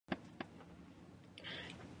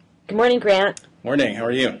Good morning, Grant. Morning. How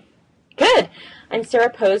are you? Good. I'm Sarah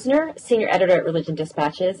Posner, Senior Editor at Religion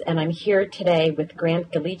Dispatches, and I'm here today with Grant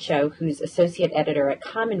Gallicho, who's Associate Editor at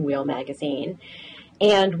Commonweal magazine.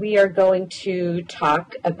 And we are going to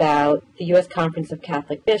talk about the U.S. Conference of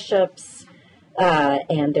Catholic Bishops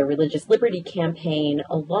and their religious liberty campaign,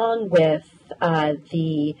 along with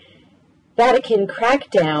the Vatican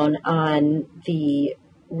crackdown on the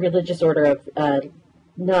religious order of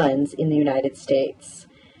nuns in the United States.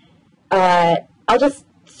 I'll just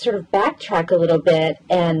sort of backtrack a little bit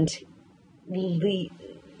and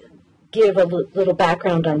give a little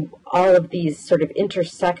background on all of these sort of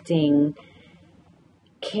intersecting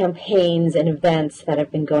campaigns and events that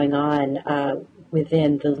have been going on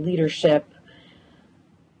within the leadership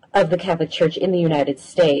of the Catholic Church in the United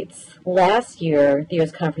States. Last year, the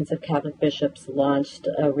U.S. Conference of Catholic Bishops launched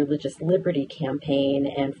a religious liberty campaign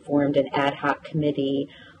and formed an ad hoc committee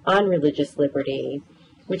on religious liberty,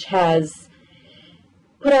 which has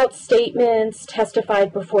put out statements,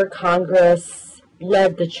 testified before Congress,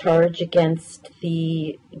 led the charge against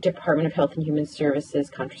the Department of Health and Human Services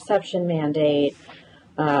contraception mandate,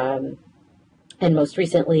 and most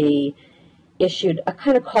recently issued a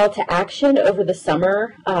kind of call to action over the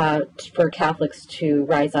summer for Catholics to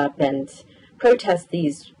rise up and protest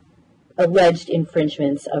these alleged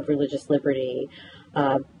infringements of religious liberty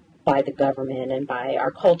by the government and by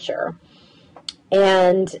our culture.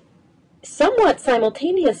 And somewhat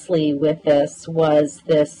simultaneously with this was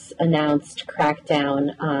this announced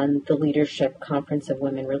crackdown on the Leadership Conference of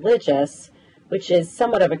Women Religious, which is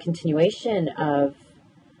somewhat of a continuation of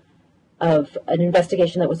an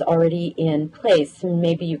investigation that was already in place.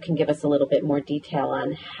 Maybe you can give us a little bit more detail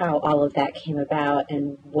on how all of that came about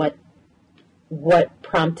and what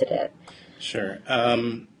prompted it. Sure.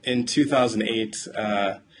 In 2008,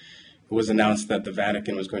 it was announced that the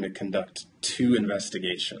Vatican was going to conduct 2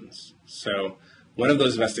 investigations. So one of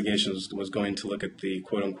those investigations was going to look at the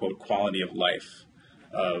quote-unquote quality of life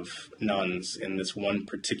of nuns in this one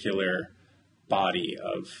particular body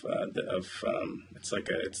of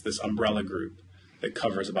it's this umbrella group that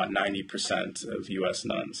covers about 90% of U.S.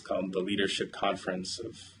 nuns, called the Leadership Conference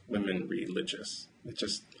of Women Religious. It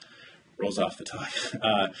just rolls off the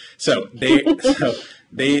tongue. So they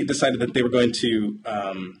decided that they were going to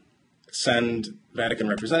send Vatican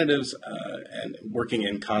representatives and working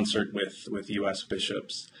in concert with U.S.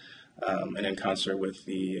 bishops and in concert with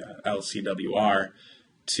the LCWR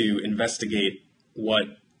to investigate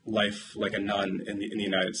what life like a nun in the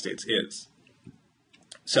United States is.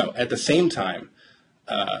 So at the same time,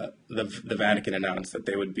 the Vatican announced that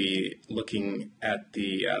they would be looking at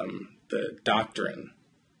the doctrine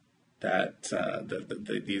that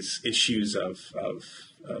these issues of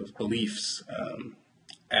beliefs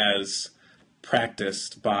as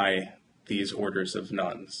practiced by these orders of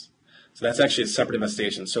nuns. So that's actually a separate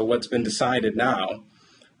investigation. So what's been decided now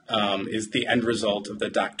is the end result of the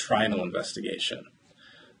doctrinal investigation.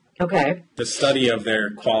 Okay. The study of their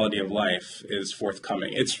quality of life is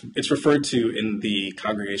forthcoming. It's referred to in the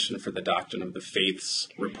Congregation for the Doctrine of the Faith's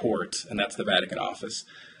report, and that's the Vatican office.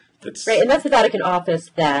 Right, and that's the Vatican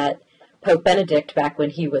office that Pope Benedict, back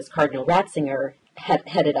when he was Cardinal Ratzinger,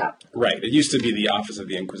 headed up. Right. It used to be the Office of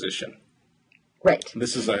the Inquisition. Right.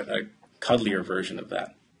 This is a cuddlier version of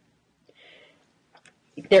that.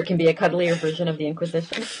 There can be a cuddlier version of the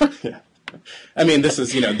Inquisition. Yeah. I mean, this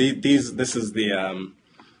is this is the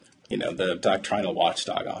the doctrinal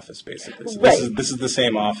watchdog office, basically. So right. This is the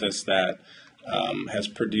same office that has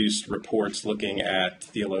produced reports looking at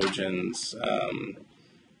theologians,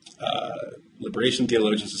 liberation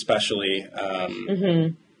theologians especially,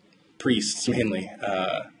 priests mainly,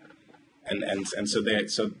 and so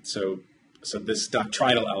this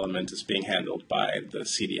doctrinal element is being handled by the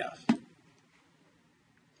CDF.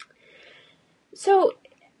 So,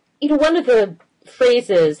 one of the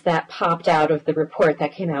phrases that popped out of the report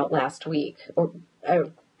that came out last week, or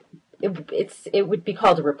it would be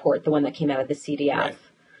called a report, the one that came out of the CDF,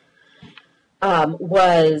 right,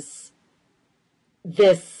 was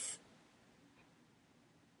this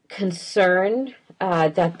concern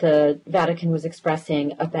that the Vatican was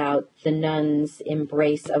expressing about the nuns'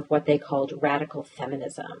 embrace of what they called radical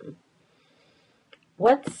feminism.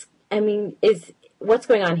 What's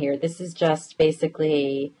going on here? This is just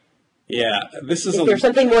basically... Yeah, this is... Is there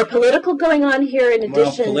something more political going on here in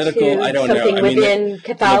addition to I don't know. something within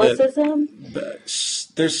Catholicism?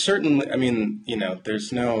 There's certainly,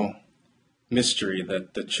 there's no mystery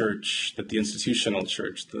that the church, that the institutional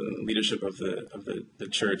church, the leadership of the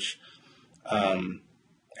church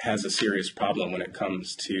has a serious problem when it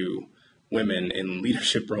comes to women in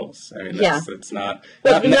leadership roles. I mean, that's not,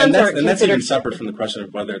 well, and that's even separate from the question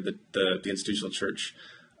of whether the institutional church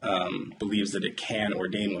believes that it can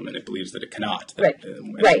ordain women. It believes that it cannot. Right.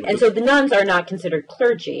 And so the nuns are not considered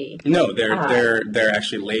clergy. No, they're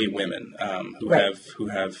actually lay women who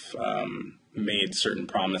have made certain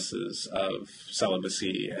promises of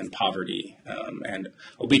celibacy and poverty and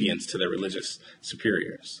obedience to their religious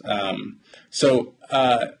superiors.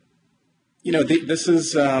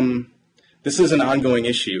 This is an ongoing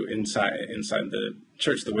issue inside the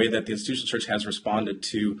church. The way that the institutional church has responded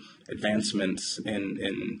to advancements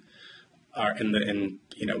in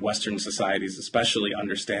Western societies, especially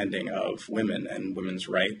understanding of women and women's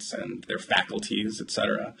rights and their faculties,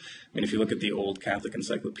 etc. I mean, if you look at the old Catholic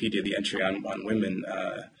Encyclopedia, the entry on women,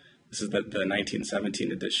 this is the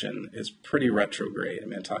 1917 edition, is pretty retrograde. I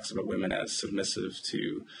mean, it talks about women as submissive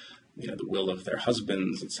to the will of their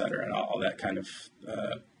husbands, etc., and all that kind of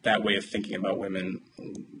that way of thinking about women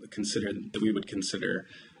that we would consider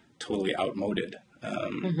totally outmoded.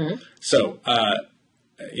 So,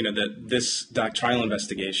 this doctrinal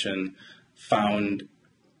investigation found,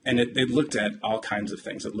 and it looked at all kinds of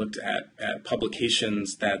things. It looked at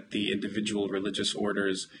publications that the individual religious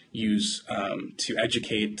orders use to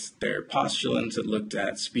educate their postulants. It looked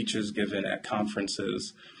at speeches given at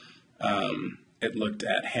conferences. It looked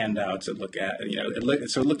at handouts. It looked at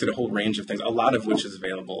it looked at a whole range of things, a lot of which is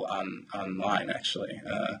available online actually,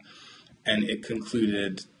 and it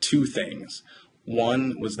concluded two things.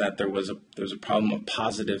 One was that there was a problem of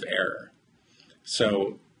positive error.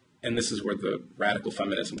 So, and this is where the radical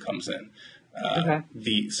feminism comes in.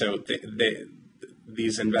 These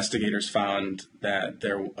investigators found that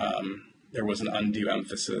there was an undue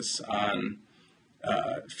emphasis on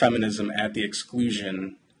feminism at the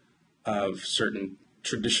exclusion of certain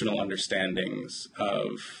traditional understandings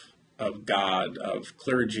of God, of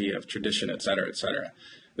clergy, of tradition, et cetera, et cetera.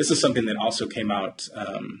 This is something that also came out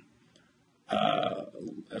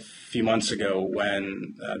a few months ago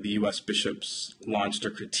when the U.S. bishops launched a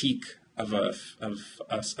critique of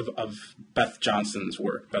Beth Johnson's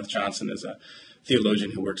work. Beth Johnson is a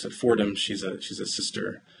theologian who works at Fordham. She's a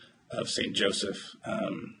sister of St. Joseph,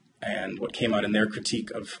 and what came out in their critique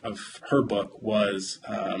of her book was.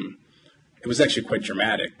 It was actually quite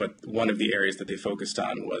dramatic, but one of the areas that they focused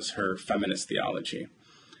on was her feminist theology.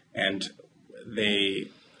 And they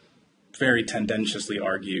very tendentiously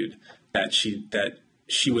argued that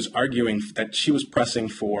she was pressing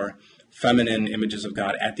for feminine images of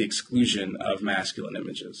God at the exclusion of masculine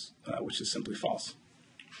images, which is simply false.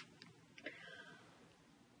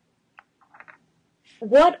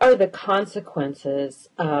 What are the consequences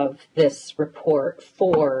of this report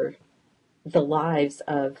for the lives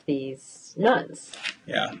of these nuns?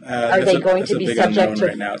 Yeah, are they going to be subject to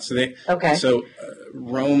right now? So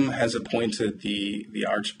Rome has appointed the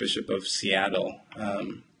Archbishop of Seattle.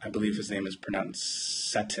 I believe his name is pronounced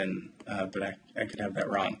Seton, but I could have that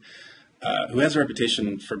wrong. Who has a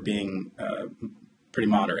reputation for being pretty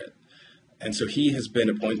moderate, and so he has been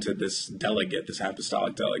appointed this delegate, this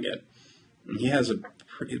apostolic delegate. And he has a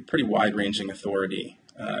pretty wide-ranging authority.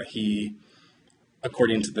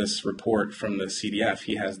 According to this report from the CDF,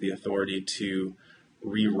 he has the authority to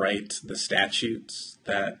rewrite the statutes,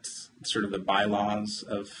 that sort of the bylaws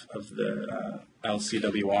of the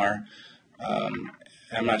LCWR.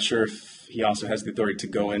 I'm not sure if he also has the authority to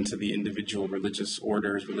go into the individual religious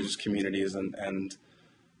orders, religious communities, and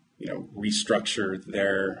restructure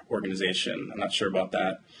their organization. I'm not sure about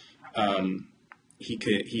that.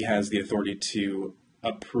 He has the authority to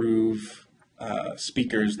approve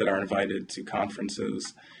speakers that are invited to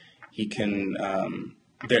conferences. He can.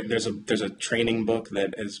 There's a training book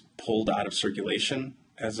that is pulled out of circulation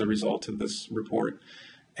as a result of this report,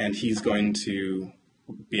 and he's going to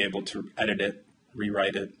be able to edit it,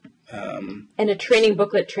 rewrite it. And a training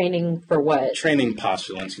booklet, training for what? Training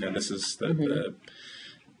postulants. This is the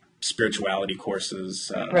spirituality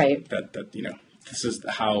courses. Right. That this is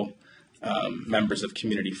how members of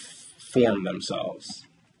community form themselves.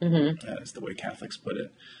 Is the way Catholics put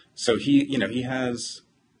it. So he has,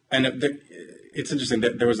 and it's interesting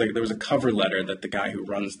that there was a cover letter that the guy who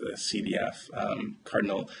runs the CDF,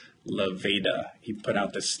 Cardinal Leveda, he put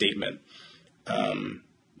out this statement, a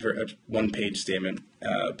one-page statement,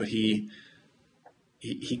 but he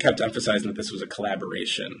kept emphasizing that this was a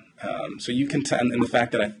collaboration. So you can tell, and the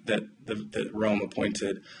fact that Rome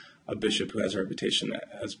appointed a bishop who has a reputation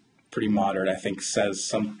as pretty moderate, I think, says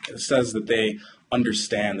that they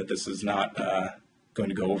understand that this is not going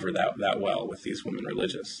to go over that well with these women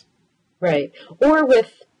religious. Right. Or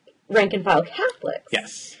with rank and file Catholics.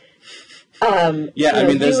 Yes. Yeah, I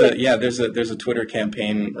mean, there's a Twitter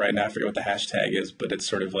campaign right now. I forget what the hashtag is, but it's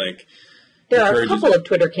sort of like there are a couple of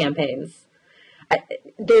Twitter campaigns.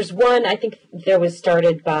 There's one, I think, that was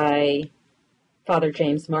started by Father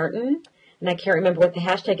James Martin, and I can't remember what the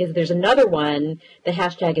hashtag is. There's another one. The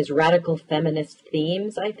hashtag is Radical Feminist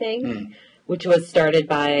Themes, I think, which was started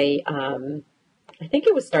by, I think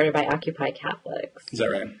it was started by Occupy Catholics. Is that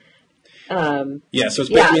right? Yeah, so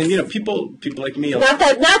it's, I mean, people like me. Not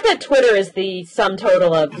that Twitter is the sum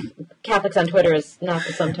total of Catholics on Twitter is not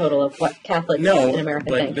the sum total of what Catholics in America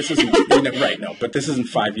think. This isn't but this isn't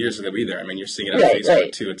 5 years ago either. I mean, you're seeing it on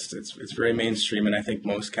Facebook too. It's very mainstream, and I think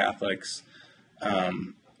most Catholics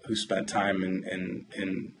who spent time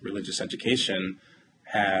in religious education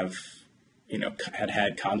have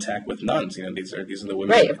had contact with nuns. These are the women.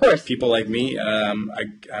 Right, of course. People like me. I'm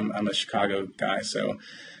a Chicago guy, so.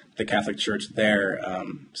 The Catholic Church there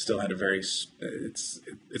still had a very.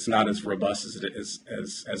 It's not as robust as it is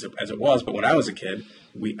as it was. But when I was a kid,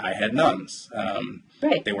 I had nuns.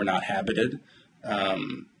 Right. They were not habited,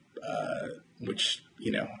 which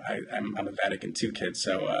I'm a Vatican II kid,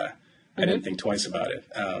 so I didn't think twice about it.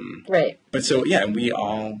 Right. But so we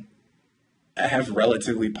all have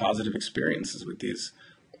relatively positive experiences with these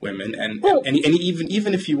women, and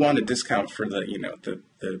even if you want to discount for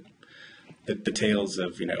the tales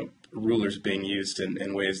of rulers being used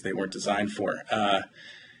in ways they weren't designed for.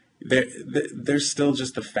 There's still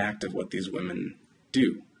just the fact of what these women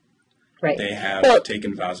do. Right. They have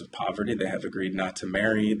taken vows of poverty. They have agreed not to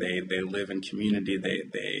marry. They live in community.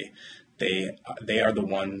 They are the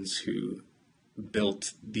ones who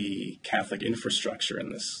built the Catholic infrastructure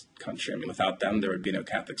in this country. I mean, without them, there would be no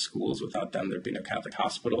Catholic schools. Without them, there'd be no Catholic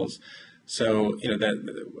hospitals. So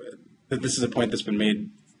that this is a point that's been made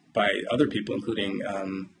by other people, including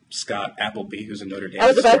Scott Appleby, who's a Notre Dame I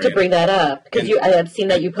was about historian. to bring that up, because I had seen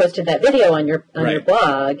that you posted that video on your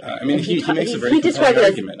blog. I mean, he makes a very compelling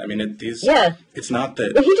argument. I mean, it's not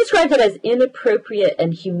that... Well, he described it as inappropriate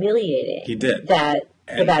and humiliating. He did. That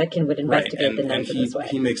the Vatican would investigate the nuns in this way.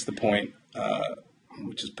 He makes the point,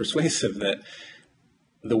 which is persuasive, that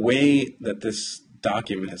the way that this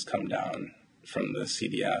document has come down from the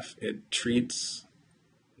CDF, it treats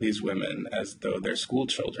these women as though they're school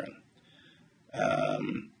children.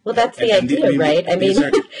 Well, that's the idea, right? I mean,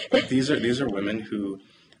 these are women who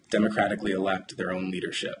democratically elect their own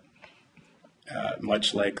leadership,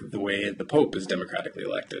 much like the way the Pope is democratically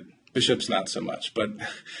elected. Bishops, not so much,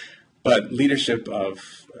 but leadership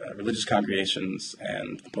of religious congregations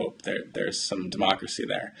and the Pope, there's some democracy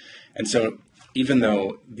there. And so, even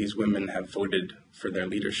though these women have voted for their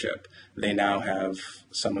leadership, they now have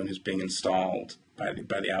someone who's being installed by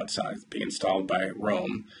the outside, being installed by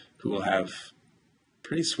Rome, who will have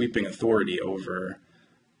pretty sweeping authority over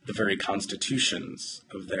the very constitutions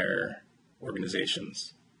of their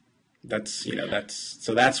organizations. That's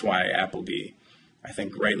why Appleby, I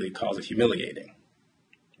think, rightly calls it humiliating.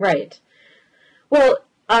 Right. Well,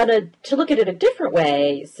 to look at it a different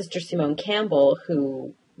way, Sister Simone Campbell,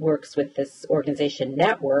 who works with this organization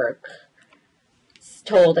Network,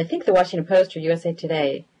 told, I think, the Washington Post or USA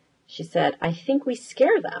Today, she said, I think we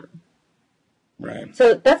scare them. Right.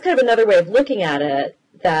 So that's kind of another way of looking at it,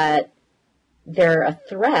 that they're a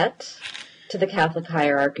threat to the Catholic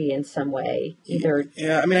hierarchy in some way, either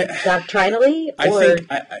doctrinally or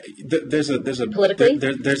there's a politically.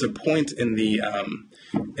 There's a point in the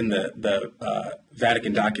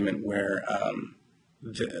Vatican document where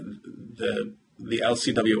the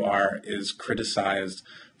LCWR is criticized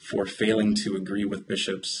for failing to agree with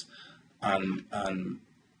bishops on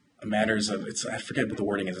matters of, I forget what the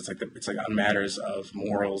wording is. It's like on matters of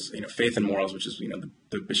morals, faith and morals, which is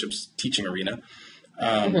the bishop's teaching arena.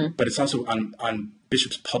 But it's also on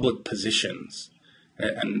bishops' public positions,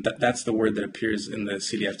 and that's the word that appears in the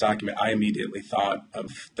CDF document. I immediately thought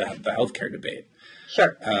of the healthcare debate,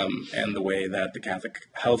 sure, and the way that the Catholic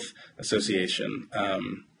Health Association,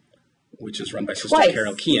 which is run by Sister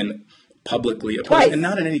Carol Keehan, publicly opposed, and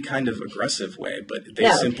not in any kind of aggressive way, but they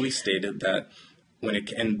simply stated that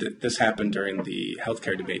this happened during the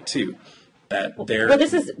healthcare debate too, that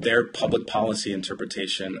their public policy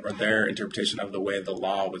interpretation, or their interpretation of the way the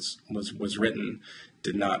law was written,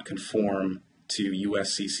 did not conform to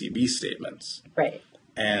USCCB statements. Right.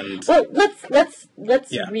 And let's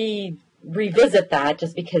revisit that,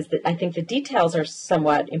 just because I think the details are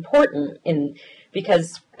somewhat important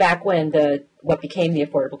because back when what became the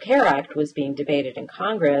Affordable Care Act was being debated in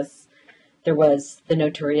Congress, there was the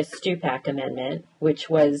notorious Stupak Amendment, which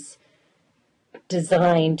was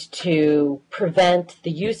designed to prevent the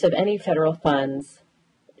use of any federal funds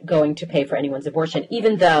going to pay for anyone's abortion,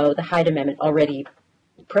 even though the Hyde Amendment already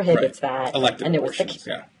prohibits that. Elective and abortions,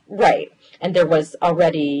 yeah. Right. And there was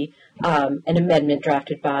already an amendment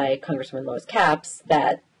drafted by Congresswoman Lois Capps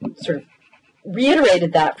that sort of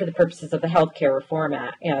reiterated that for the purposes of the Healthcare Reform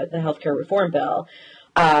Act, the Healthcare Reform Bill.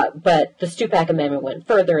 But the Stupak Amendment went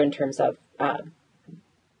further in terms of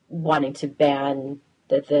wanting to ban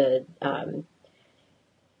the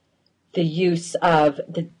use of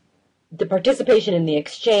the participation in the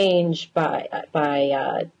exchange by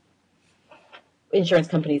insurance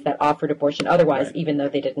companies that offered abortion otherwise, right, even though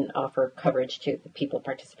they didn't offer coverage to the people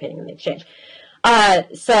participating in the exchange.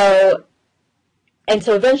 So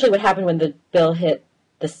eventually what happened when the bill hit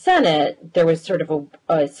the Senate, there was sort of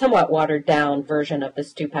a somewhat watered down version of the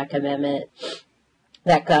Stupak Amendment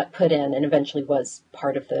that got put in and eventually was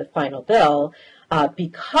part of the final bill,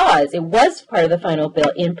 because it was part of the final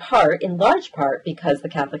bill in large part because the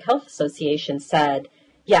Catholic Health Association said,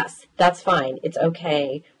 yes, that's fine, it's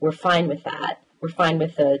okay, we're fine with that. We're fine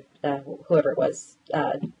with the, whoever it was,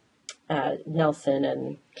 Nelson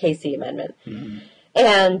and Casey amendment. Mm-hmm.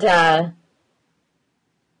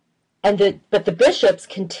 But the bishops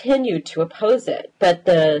continued to oppose it. But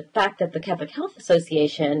the fact that the Catholic Health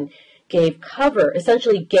Association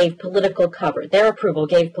essentially gave political cover, their approval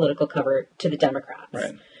gave political cover to the Democrats.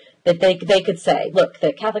 Right. That they could say, look,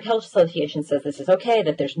 the Catholic Health Association says this is okay,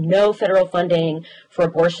 that there's no federal funding for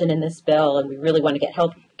abortion in this bill, and we really want to get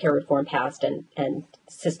health care reform passed, and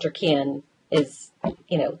Sister Kian is,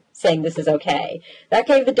 saying this is okay. That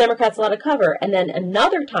gave the Democrats a lot of cover. And then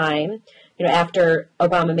another time, after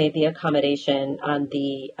Obama made the accommodation on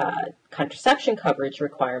the contraception coverage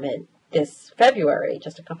requirement this February,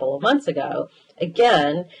 just a couple of months ago,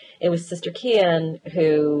 again, it was Sister Kian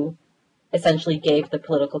who essentially gave the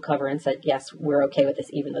political cover and said, yes, we're okay with this,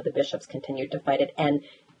 even though the bishops continued to fight it and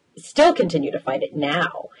still continue to fight it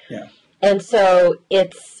now. Yeah. And so you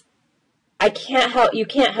can't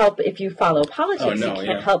help if you follow politics, you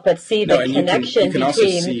can't help but see the connection you can also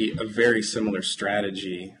see a very similar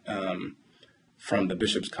strategy from the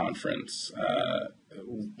Bishops' Conference.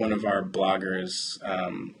 One of our bloggers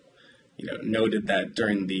noted that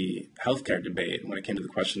during the healthcare debate, when it came to the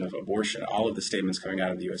question of abortion, all of the statements coming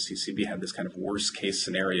out of the USCCB had this kind of worst case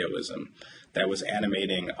scenarioism that was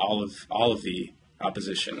animating all of the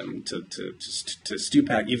opposition. I mean, to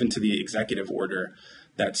Stupak, even to the executive order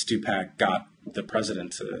that Stupak got the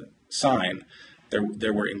president to sign,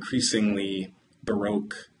 there were increasingly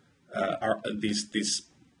baroque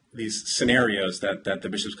these scenarios that the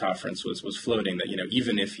Bishops' Conference was floating, that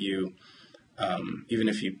even if you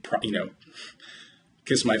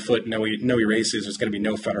kiss my foot, no erases, there's going to be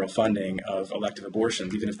no federal funding of elective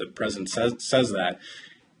abortions, even if the president says that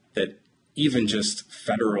even just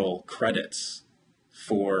federal credits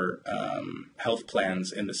for health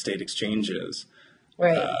plans in the state exchanges,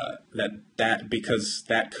 right, because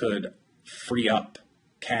that could free up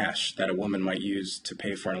cash that a woman might use to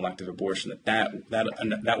pay for an elective abortion,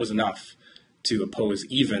 that was enough to oppose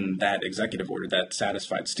even that executive order that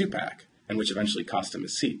satisfied Stupak, and which eventually cost him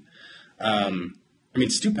his seat.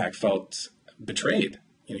 Stupak felt betrayed.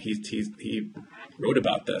 He wrote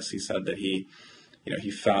about this. He said that he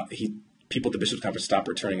felt people at the Bishops' Conference stopped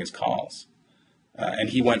returning his calls, and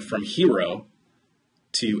he went from hero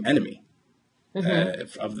to enemy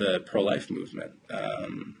of the pro-life movement.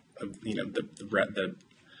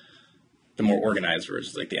 The more organized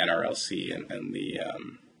versions, like the NRLC and the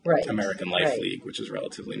American Life League, which is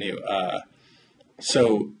relatively new.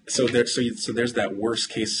 So there's that worst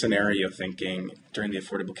case scenario thinking during the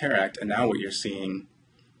Affordable Care Act, and now what you're seeing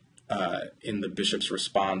in the bishop's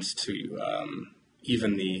response to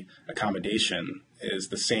even the accommodation is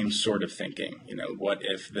the same sort of thinking. What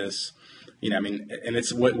if this? And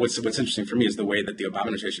it's what's interesting for me is the way that the Obama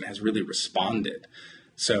administration has really responded.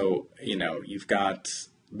 So you've got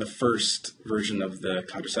the first version of the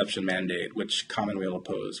contraception mandate, which Commonweal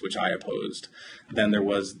opposed, which I opposed. Then there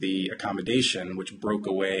was the accommodation, which broke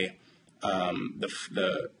away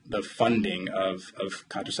the funding of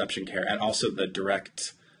contraception care, and also the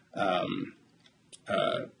direct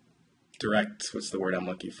what's the word I'm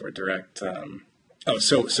looking for?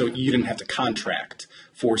 So you didn't have to contract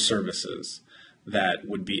for services that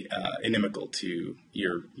would be inimical to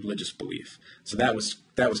your religious belief. So that was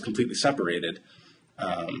completely separated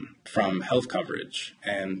from health coverage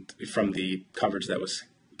and from the coverage that was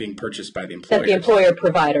being purchased by the employer. That the employer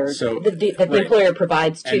provider, the employer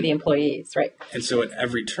provides to the employees, right? And so at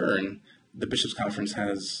every turn, the Bishops' Conference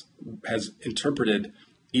has interpreted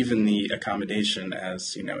even the accommodation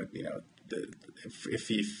as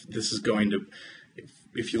if this is going to,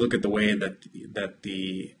 if you look at the way that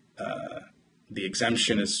the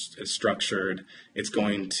exemption is structured, it's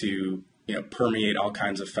going to permeate all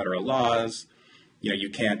kinds of federal laws. You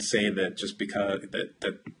can't say that just because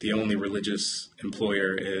that the only religious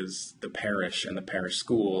employer is the parish and the parish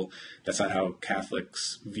school. That's not how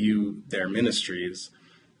Catholics view their ministries.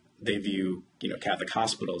 They view Catholic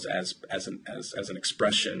hospitals as an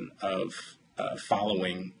expression of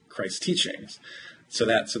following Christ's teachings. So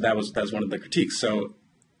that was one of the critiques. So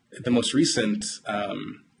the most recent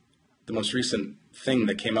thing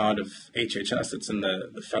that came out of HHS that's in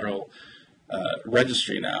the federal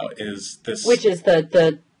registry now is this, which is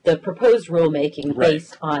the proposed rulemaking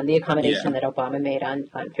based on the accommodation that Obama made on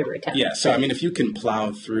February 10th. Yeah. So I mean, if you can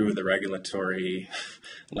plow through the regulatory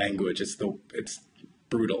language, it's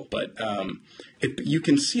brutal, but you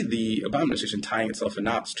can see the Obama administration tying itself in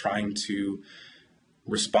knots, trying to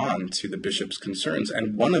respond to the bishop's concerns.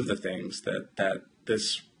 And one of the things that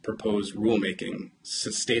this proposed rulemaking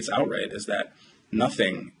states outright is that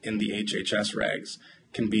nothing in the HHS regs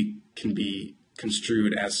can be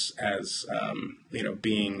construed as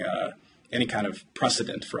being any kind of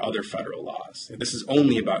precedent for other federal laws. This is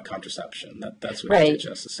only about contraception. That's what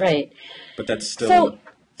HHS is saying. Right. But that's still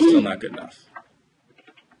not good enough.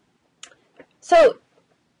 So,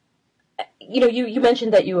 you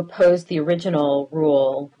mentioned that you opposed the original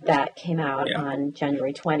rule that came out on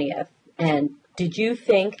January 20th. And did you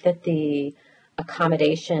think that the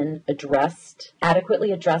accommodation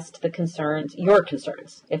adequately addressed your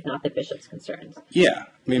concerns, if not the bishop's concerns? Yeah.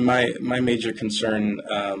 I mean, my major concern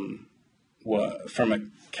from a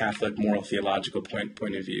Catholic moral theological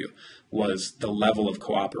point of view was the level of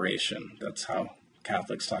cooperation. That's how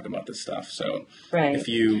Catholics talk about this stuff. So if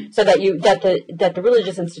you that the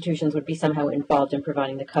religious institutions would be somehow involved in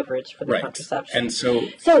providing the coverage for the contraception. And so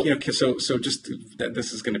just that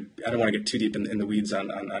this is going to, I don't want to get too deep in the weeds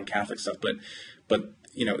on Catholic stuff, but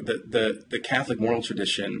the Catholic moral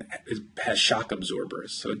tradition has shock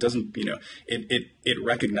absorbers. So it doesn't, it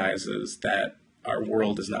recognizes that our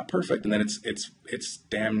world is not perfect, and then it's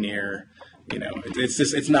damn near,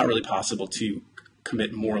 it's not really possible to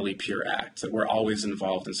commit morally pure acts, that we're always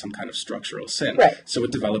involved in some kind of structural sin. Right. So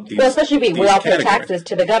it developed these. Well, especially we all pay taxes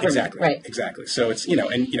to the government. Exactly. Right. Exactly. So it's,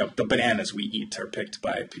 the bananas we eat are picked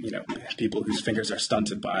by, people whose fingers are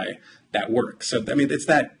stunted by that work. So, I mean, it's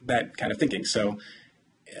that kind of thinking. So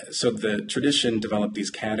the tradition developed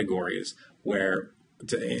these categories where,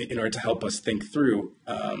 in order to help us think through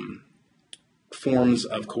forms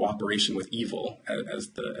of cooperation with evil,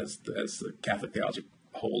 as the Catholic theology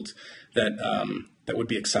holds, that would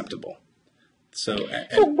be acceptable. So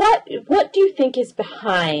what do you think is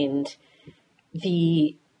behind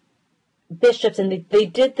the bishops? And they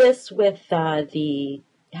did this with the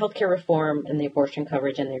healthcare reform and the abortion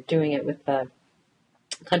coverage, and they're doing it with the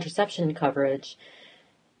contraception coverage.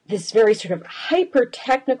 This very sort of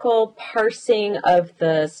hyper-technical parsing of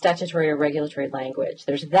the statutory or regulatory language.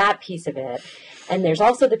 There's that piece of it. And there's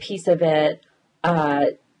also the piece of it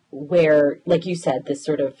where, like you said, this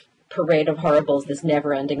sort of parade of horribles, this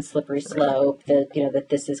never-ending slippery slope, that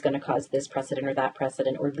this is going to cause this precedent or that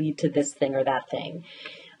precedent, or lead to this thing or that thing,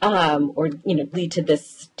 or lead to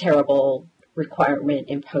this terrible requirement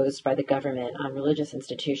imposed by the government on religious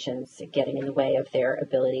institutions, getting in the way of their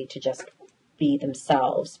ability to just be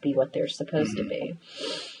themselves, be what they're supposed to be.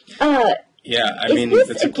 Is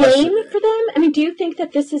this a game for them? I mean, do you think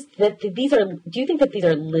that these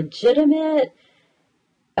are legitimate,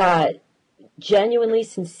 genuinely,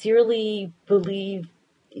 sincerely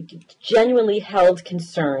genuinely held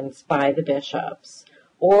concerns by the bishops?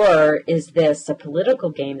 Or is this a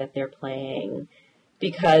political game that they're playing?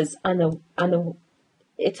 Because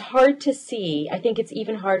it's hard to see. I think it's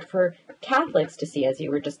even hard for Catholics to see, as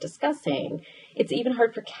you were just discussing. It's even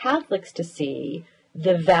hard for Catholics to see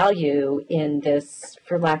the value in this,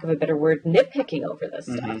 for lack of a better word, nitpicking over this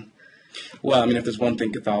stuff. Well, I mean, if there's one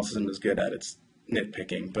thing Catholicism is good at, it's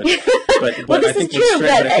nitpicking. But well, I think what's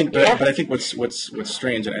strange. But I think what's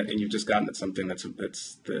strange, and you've just gotten at something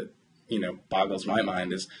that boggles my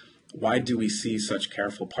mind, is why do we see such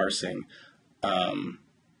careful parsing?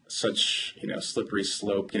 Such slippery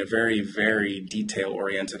slope, very, very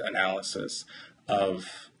detail-oriented analysis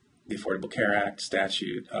of the Affordable Care Act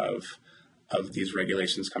statute, of these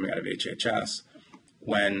regulations coming out of HHS,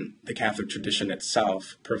 when the Catholic tradition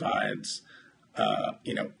itself provides,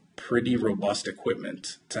 pretty robust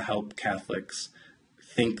equipment to help Catholics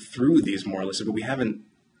think through these moral issues. But we haven't,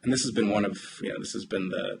 and this has been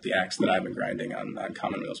the axe that I've been grinding on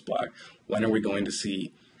Commonweal's blog. When are we going to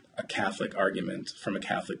see a Catholic argument from a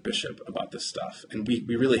Catholic bishop about this stuff? And we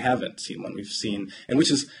really haven't seen one. We've seen, and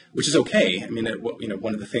which is okay. I mean,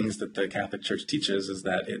 one of the things that the Catholic Church teaches is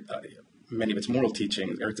that many of its moral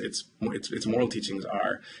teachings, or its moral teachings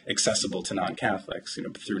are accessible to non-Catholics,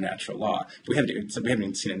 through natural law. We haven't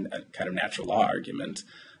even seen a kind of natural law argument,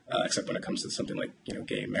 except when it comes to something like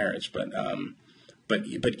gay marriage. But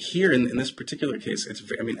here in this particular case,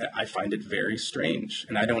 I find it very strange,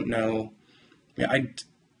 and I don't know. I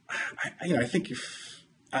think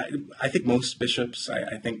most bishops,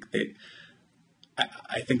 I think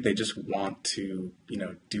they just want to,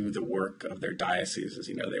 do the work of their dioceses.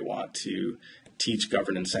 They want to teach,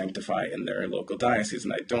 govern, and sanctify in their local diocese.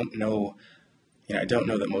 And I don't know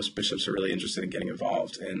that most bishops are really interested in getting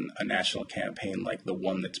involved in a national campaign like the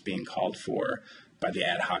one that's being called for by the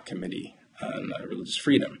ad hoc committee on religious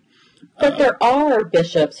freedom. But there are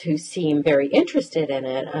bishops who seem very interested in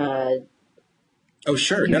it. Oh,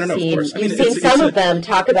 sure. No, of course. You've seen some of them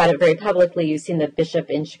talk about it very publicly. You've seen the bishop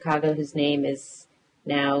in Chicago whose name is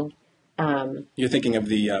now... You're thinking of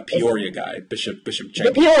the Peoria guy, Bishop Jenkins.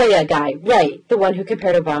 The Peoria guy, right. The one who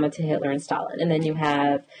compared Obama to Hitler and Stalin. And then you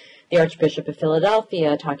have the Archbishop of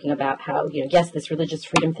Philadelphia talking about how, yes, this religious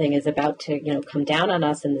freedom thing is about to, come down on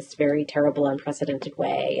us in this very terrible, unprecedented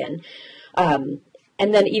way. And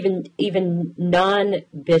then even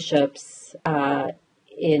non-bishops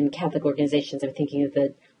in Catholic organizations, I'm thinking of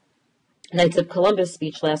the Knights of Columbus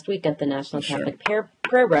speech last week at the National Catholic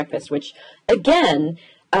Prayer Breakfast, which, again,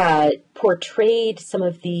 portrayed some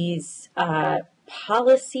of these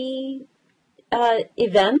policy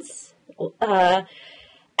events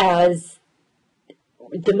as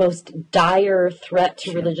the most dire threat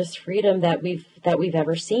to religious freedom that we've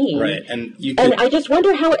ever seen. Right, and I just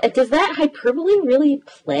wonder how does that hyperbole really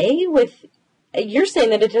play with? You're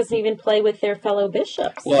saying that it doesn't even play with their fellow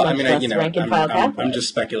bishops. Well, I'm just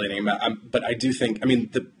speculating, but I do think.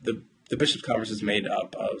 The Bishops' Conference is made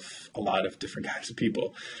up of a lot of different kinds of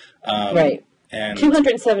people. Right. And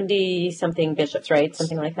 270-something bishops, right?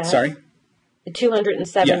 Something like that? Sorry?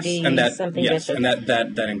 270-something bishops. And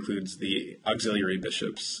that includes the auxiliary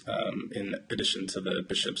bishops, in addition to the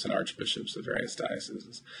bishops and archbishops of various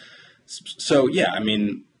dioceses. So, yeah, I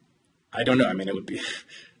don't know. It would be...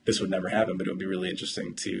 This would never happen, but it would be really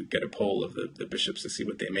interesting to get a poll of the bishops to see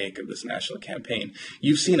what they make of this national campaign.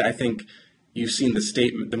 You've seen the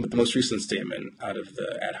statement, the most recent statement out of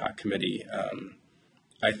the ad hoc committee,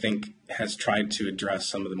 I think has tried to address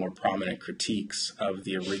some of the more prominent critiques of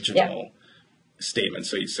the original statement.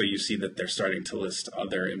 So you see that they're starting to list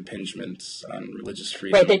other impingements on religious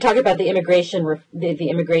freedom. Right. They talk about the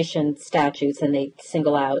immigration statutes, and they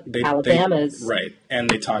single out Alabama's. Right. And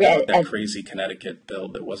they talk about that crazy Connecticut bill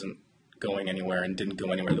that wasn't going anywhere and didn't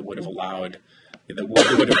go anywhere that would have allowed...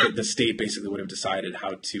 The state basically would have decided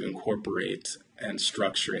how to incorporate and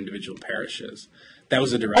structure individual parishes. That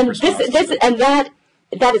was a direct response.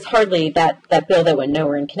 That is hardly that bill that went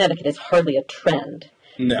nowhere in Connecticut is hardly a trend.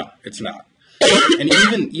 No, it's not. And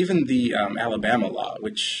even the Alabama law,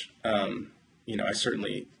 which I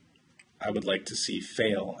would like to see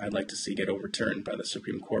fail. I'd like to see get overturned by the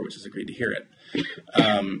Supreme Court, which has agreed to hear it.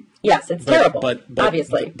 Yes, it's terrible.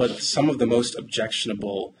 Obviously, but some of the most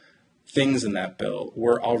objectionable things in that bill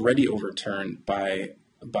were already overturned by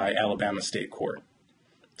Alabama State Court.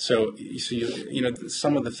 So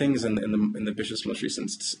some of the things in the bishop's most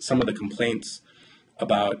recent, some of the complaints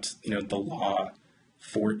about the law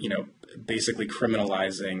for basically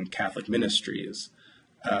criminalizing Catholic ministries,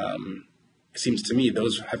 it seems to me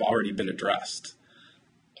those have already been addressed.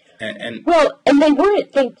 And they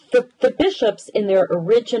weren't. The bishops in their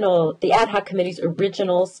original, the ad hoc committee's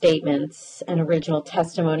original statements and original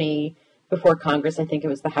testimony before Congress, I think it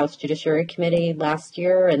was the House Judiciary Committee last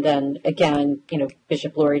year, and then again,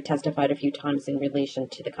 Bishop Lurie testified a few times in relation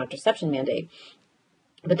to the contraception mandate.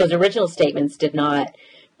 But those original statements did not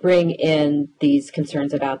bring in these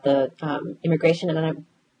concerns about the immigration, and I'm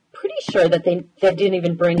pretty sure that they didn't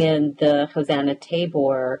even bring in the Hosanna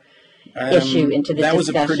Tabor issue into the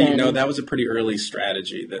discussion. That was a pretty early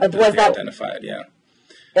strategy that they identified, yeah.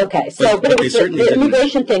 Okay, but the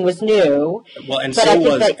immigration thing was new. Well, and but so I think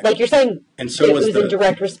was, that, like you're saying, and so it was in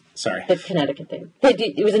direct the Connecticut thing.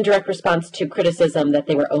 It was in direct response to criticism that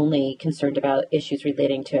they were only concerned about issues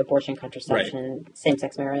relating to abortion, contraception,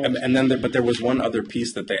 same-sex marriage. And then, but there was one other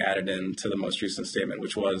piece that they added in to the most recent statement,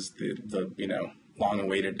 which was the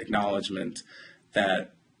long-awaited acknowledgement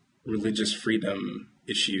that religious freedom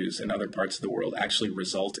issues in other parts of the world actually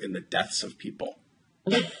result in the deaths of people.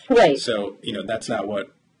 Right. So that's not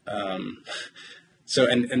what. And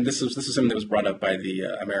this is something that was brought up by the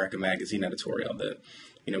America Magazine editorial that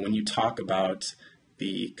when you talk about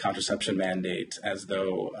the contraception mandate as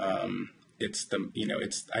though I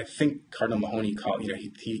think Cardinal Mahoney called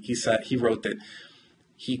he said he wrote that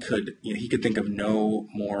he could think of no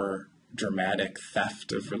more dramatic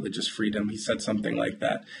theft of religious freedom. He said something like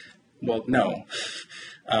that. Well, no.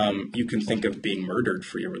 You can think of being murdered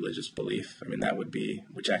for your religious belief. I mean, that would be,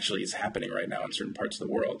 which actually is happening right now in certain parts of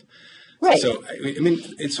the world. Right. So, I mean,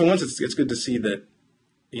 so once it's good to see that,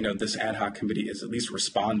 this ad hoc committee is at least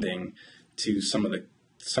responding to some of the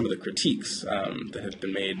critiques that have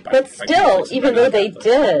been made by. But still, even though they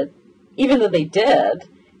did,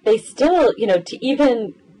 they still, to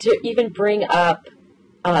even bring up,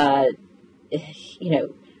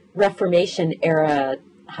 Reformation era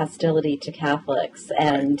hostility to Catholics,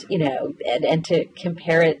 and and to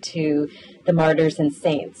compare it to the martyrs and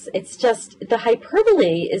saints. It's just, the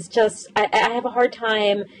hyperbole is just, I have a hard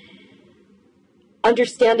time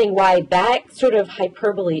understanding why that sort of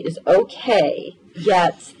hyperbole is okay,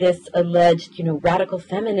 yet this alleged, radical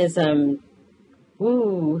feminism,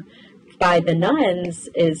 by the nuns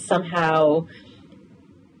is somehow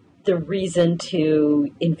the reason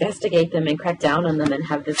to investigate them and crack down on them and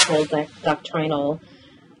have this whole doctrinal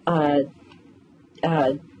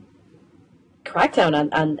crackdown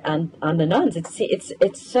on the nuns.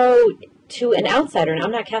 It's so, to an outsider, and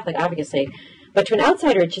I'm not Catholic obviously, but to an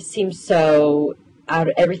outsider it just seems so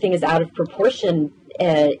everything is out of proportion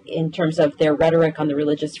in terms of their rhetoric on the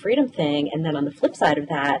religious freedom thing, and then on the flip side of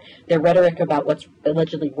that, their rhetoric about what's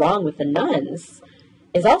allegedly wrong with the nuns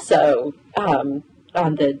is also on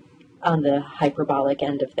the hyperbolic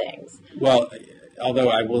end of things. Well, although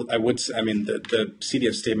the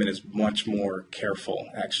CDF statement is much more careful,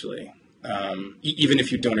 actually. Even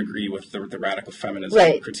if you don't agree with the radical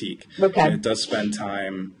feminism critique, it does spend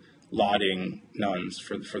time lauding nuns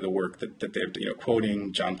for the work that they've,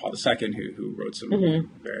 quoting John Paul II, who wrote some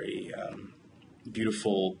very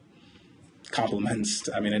beautiful compliments.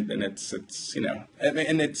 I mean, and it's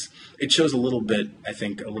it shows a little bit, I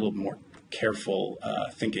think, a little more careful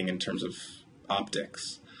thinking in terms of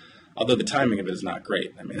optics. Although the timing of it is not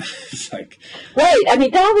great. I mean, it's like... Right. I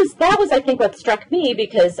mean, that was, I think, what struck me,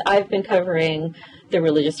 because I've been covering the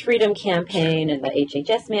Religious Freedom Campaign and the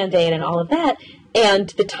HHS mandate and all of that, and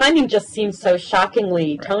the timing just seems so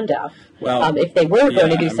shockingly tone deaf. Well, if they were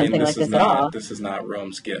going to do something like this at all. This is not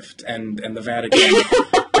Rome's gift. And the Vatican...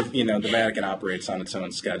 the Vatican operates on its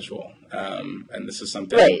own schedule, and this is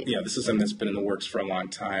something. Right. This is something that's been in the works for a long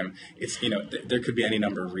time. It's there could be any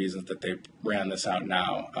number of reasons that they ran this out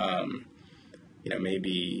now.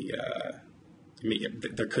 Maybe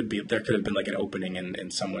there could have been like an opening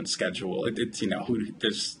in someone's schedule.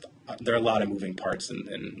 There are a lot of moving parts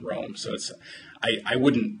in Rome, so I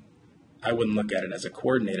wouldn't look at it as a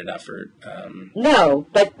coordinated effort. No,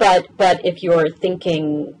 but if you're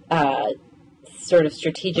thinking. Sort of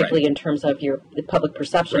strategically in terms of the public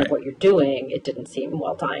perception of what you're doing, it didn't seem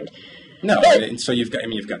well timed. No, and so you've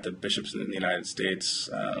got the bishops in the United States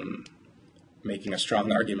making a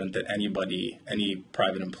strong argument that any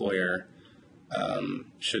private employer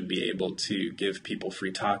should be able to give people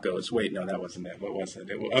free tacos. Wait, no, that wasn't it. What was it?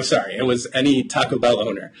 It was any Taco Bell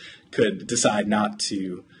owner could decide not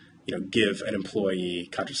to, give an employee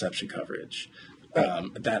contraception coverage.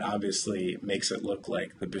 That obviously makes it look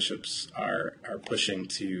like the bishops are pushing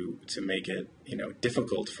to make it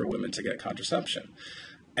difficult for women to get contraception,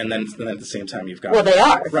 and then at the same time you've got they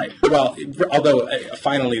are right. Well, although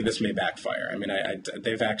finally this may backfire. I mean,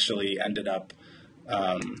 they've actually ended up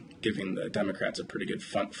giving the Democrats a pretty good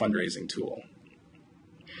fundraising tool.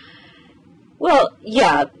 Well,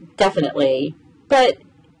 yeah, definitely, but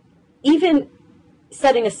even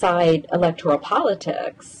setting aside electoral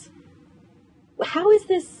politics. How is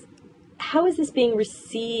this being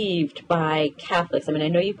received by Catholics? I mean, I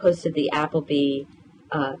know you posted the Appleby,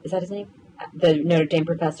 is that his name? The Notre Dame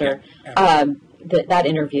professor, that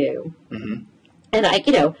interview. Mm-hmm. And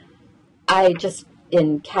I just,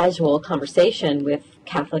 in casual conversation with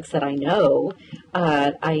Catholics that I know,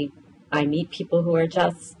 I meet people who are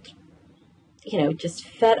just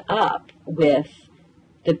fed up with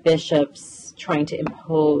the bishops trying to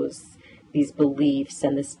impose these beliefs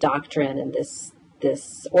and this doctrine and this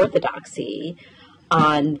orthodoxy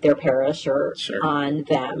on their parish or on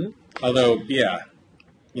them. Although,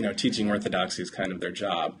 teaching orthodoxy is kind of their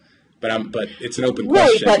job, but it's an open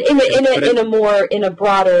question. Right, but in a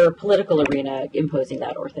broader political arena, imposing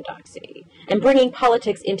that orthodoxy and bringing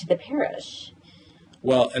politics into the parish.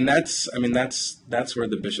 Well, and that's where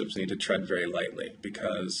the bishops need to tread very lightly,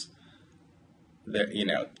 because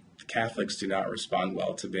Catholics do not respond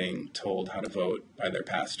well to being told how to vote by their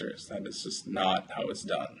pastors. That is just not how it's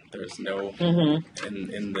done. There's no,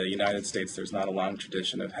 in the United States, there's not a long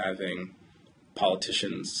tradition of having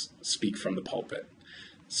politicians speak from the pulpit.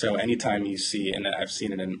 So anytime you see, and I've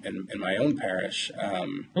seen it in my own parish,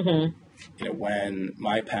 when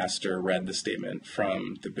my pastor read the statement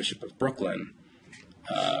from the Bishop of Brooklyn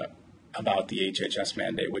about the HHS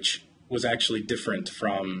mandate, which was actually different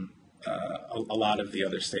from a lot of the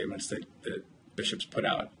other statements that bishops put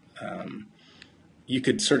out. You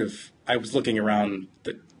could I was looking around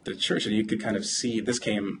the church, and you could kind of see, this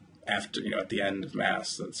came after, at the end of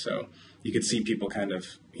Mass. So you could see people kind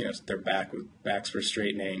of, their backs were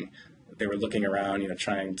straightening. They were looking around,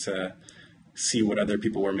 trying to see what other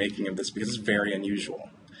people were making of this, because it's very unusual.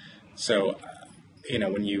 So,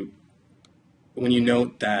 when you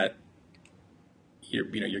note that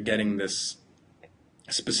you're getting this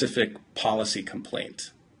specific policy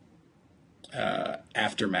complaint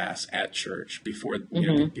after Mass at church before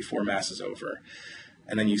before Mass is over,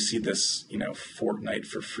 and then you see this fortnight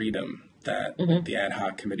for freedom that the Ad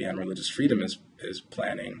Hoc Committee on Religious Freedom is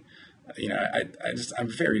planning. I'm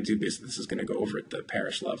very dubious that this is going to go over at the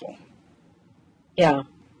parish level. Yeah.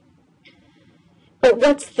 But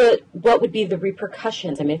what would be the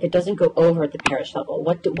repercussions? I mean, if it doesn't go over at the parish level,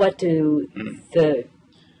 what do the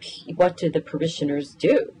parishioners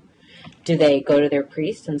do? Do they go to their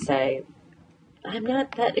priest and say, "I'm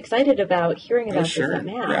not that excited about hearing about this at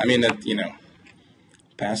Mass"? Yeah, I mean,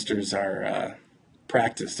 pastors are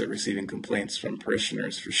practiced at receiving complaints from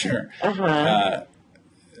parishioners for sure.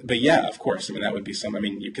 But yeah, of course. I mean, that would be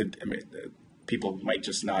people might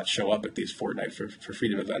just not show up at these Fortnight for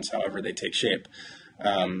Freedom events, however they take shape.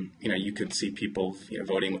 You could see people,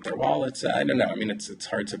 voting with their wallets. I don't know. I mean, it's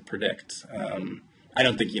hard to predict. I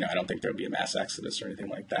don't think there'll be a mass exodus or anything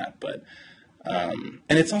like that. But and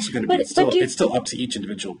it's also going to be it's still up to each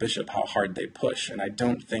individual bishop how hard they push. And I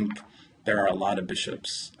don't think there are a lot of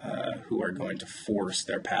bishops who are going to force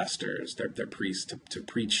their pastors, their priests, to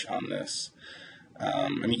preach on this. I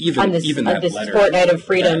mean, even that this letter, Fortnight of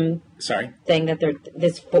Freedom thing that they're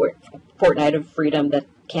Fortnight of Freedom, that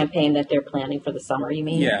campaign that they're planning for the summer. You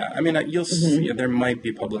mean? Yeah, I mean, you'll see, there might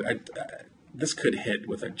be public. This could hit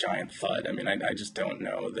with a giant thud. I mean, I just don't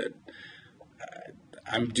know that.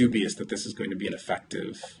 I'm dubious that this is going to be an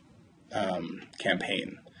effective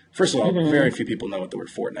campaign. First of all, very few people know what the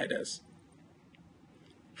word fortnight is.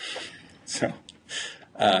 So,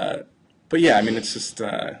 but yeah, I mean, it's just.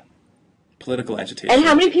 Political agitation. And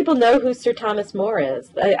how many people know who Sir Thomas More is?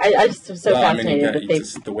 I just am so fascinated. I mean,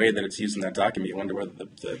 the way that it's used in that document, you wonder whether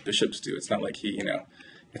the bishops do. It's not like he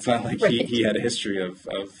had a history of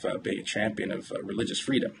being a champion of religious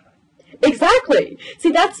freedom. Exactly. See,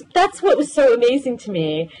 that's what was so amazing to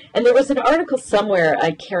me. And there was an article somewhere,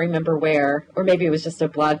 I can't remember where, or maybe it was just a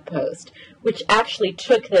blog post, which actually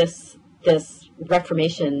took this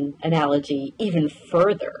Reformation analogy even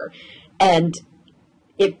further, and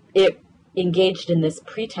it engaged in this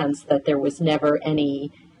pretense that there was never any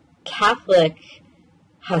Catholic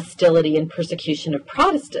hostility and persecution of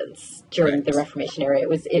Protestants during the Reformation era.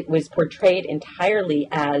 It was portrayed entirely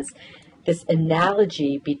as this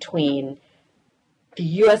analogy between the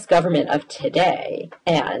U.S. government of today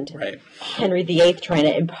and Henry VIII trying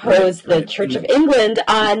to impose the Church of England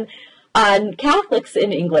on Catholics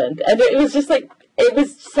in England. And it was just it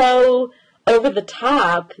was so over the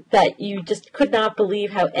top that you just could not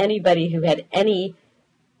believe how anybody who had any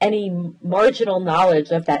marginal knowledge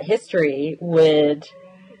of that history would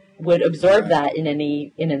absorb that in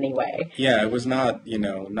any way. Yeah, it was not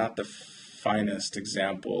not the finest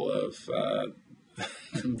example of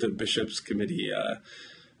the Bishop's Committee's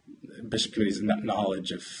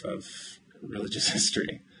knowledge of religious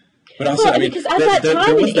history. But also, because at that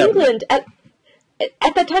time in England, at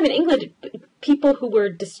that time in England, people who were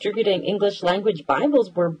distributing English language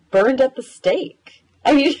Bibles were burned at the stake.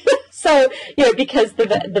 I mean, so, because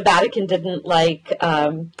the Vatican didn't like,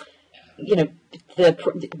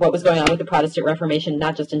 what was going on with the Protestant Reformation,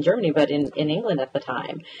 not just in Germany, but in England at the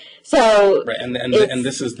time. So, and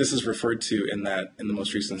this is referred to in the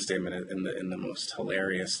most recent statement in the most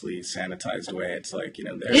hilariously sanitized way. It's like,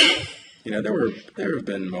 there have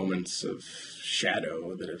been moments of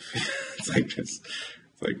shadow that have, it's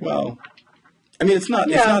like, well, I mean, it's not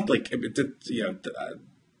like,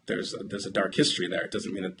 there's a dark history there. It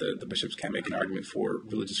doesn't mean that the bishops can't make an argument for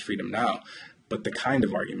religious freedom now, but the kind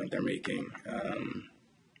of argument they're making,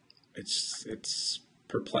 it's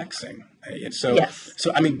perplexing. So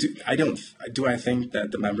I mean, do I think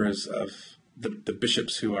that the members of the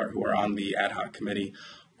bishops who are on the ad hoc committee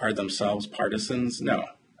are themselves partisans? No,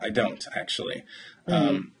 I don't actually.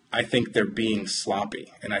 I think they're being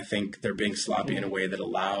sloppy, and I think they're being sloppy in a way that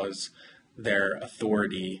allows their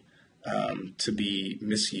authority to be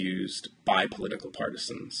misused by political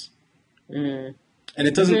partisans. And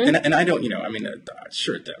it doesn't, and I don't,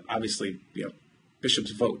 sure, obviously,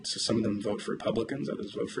 bishops vote. So some of them vote for Republicans,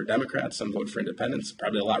 others vote for Democrats, some vote for independents,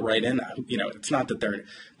 probably a lot write in. It's not that they're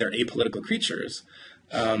apolitical creatures,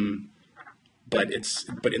 but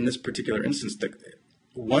in this particular instance,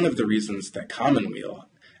 one of the reasons that Commonweal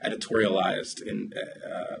editorialized in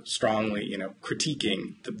strongly,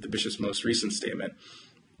 critiquing the bishop's most recent statement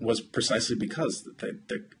was precisely because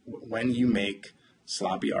when you make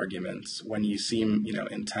sloppy arguments, when you seem,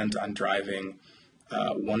 intent on driving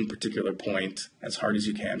one particular point as hard as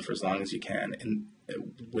you can for as long as you can, and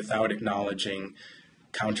without acknowledging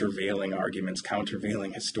countervailing arguments,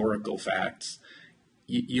 countervailing historical facts,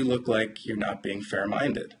 you look like you're not being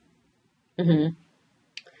fair-minded. Mm-hmm.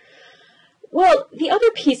 Well, the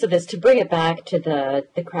other piece of this, to bring it back to the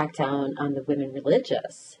crackdown on the women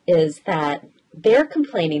religious, is that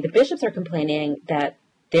the bishops are complaining that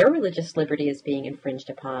their religious liberty is being infringed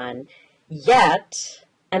upon, yet,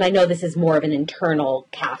 and I know this is more of an internal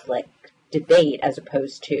Catholic debate as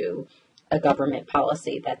opposed to a government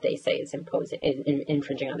policy that they say is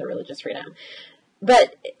infringing on their religious freedom,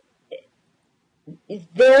 but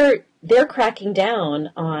they're cracking down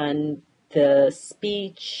on the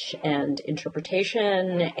speech and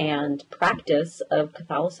interpretation and practice of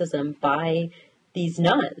Catholicism by these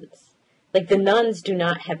nuns. Like, the nuns do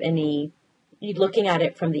not have any, looking at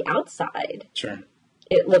it from the outside, sure,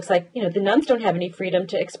 it looks like, the nuns don't have any freedom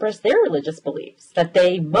to express their religious beliefs, that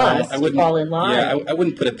they must fall in line. Yeah, I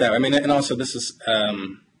wouldn't put it that way. I mean, and also this is,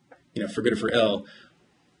 for good or for ill,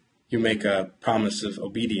 you make a promise of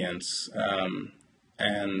obedience,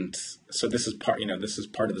 and so this is part of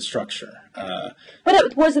the structure.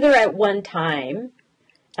 But was there at one time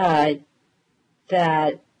that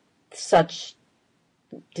such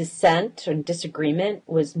dissent or disagreement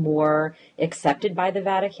was more accepted by the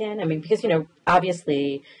Vatican? I mean, because,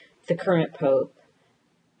 obviously the current Pope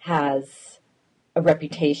has a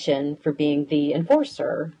reputation for being the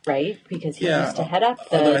enforcer, right? Because he used to head up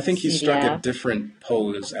the although I think he CDF. struck a different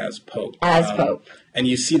pose as Pope. Pope. And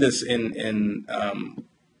you see this in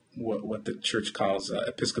what the Church calls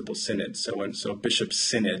Episcopal Synod. So a Bishop's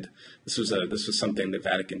Synod. This was something the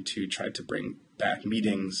Vatican II tried to bring back,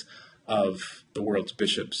 meetings of the world's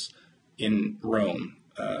bishops in Rome,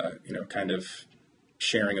 kind of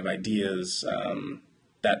sharing of ideas,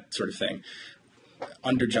 that sort of thing.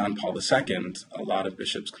 Under John Paul II, a lot of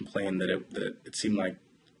bishops complained that it seemed like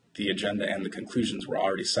the agenda and the conclusions were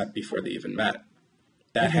already set before they even met.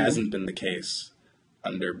 That hasn't been the case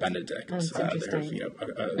under Benedict.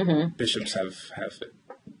 Bishops have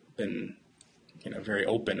been, very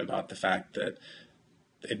open about the fact that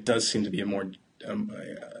it does seem to be a more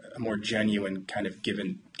genuine kind of give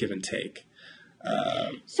and take.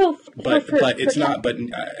 But it's not. But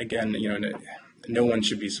again, no one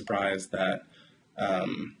should be surprised that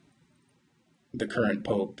the current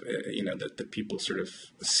Pope, that the people sort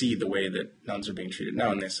of see the way that nuns are being treated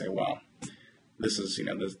now, and they say, well, this is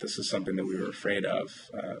this is something that we were afraid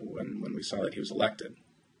of when we saw that he was elected.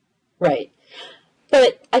 Right.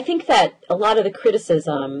 But I think that a lot of the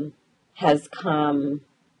criticism has come.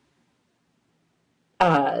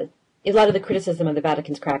 A lot of the criticism of the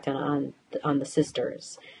Vatican's crackdown on the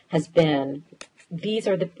sisters has been, these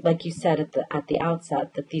are like you said at the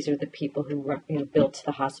outset, that these are the people who built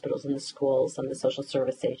the hospitals and the schools and the social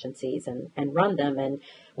service agencies and run them, and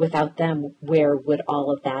without them, where would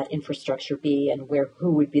all of that infrastructure be, and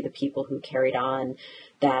who would be the people who carried on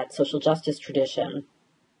that social justice tradition?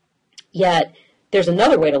 Yet there's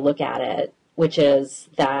another way to look at it, which is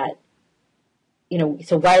that,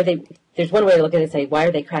 so why are they? There's one way to look at it and say, why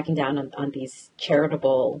are they cracking down on these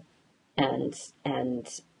charitable and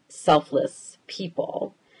selfless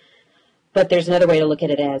people? But there's another way to look at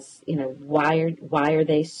it as, why are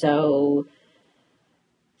they so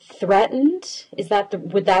threatened?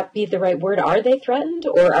 Would that be the right word? Are they threatened,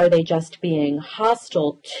 or are they just being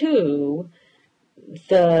hostile to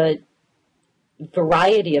the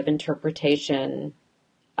variety of interpretation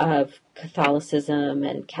of Catholicism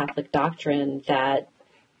and Catholic doctrine that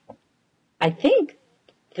I think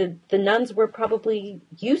the nuns were probably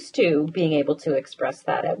used to being able to express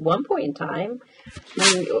that at one point in time?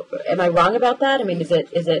 Am I wrong about that? I mean, is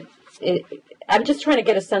it I'm just trying to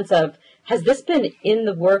get a sense of, has this been in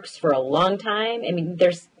the works for a long time? I mean,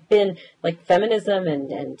 there's been like feminism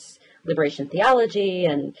and liberation theology,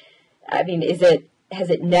 and I mean, has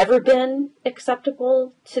it never been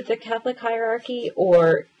acceptable to the Catholic hierarchy,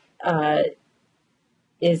 or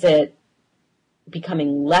is it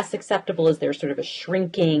becoming less acceptable? Is there sort of a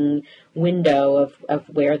shrinking window of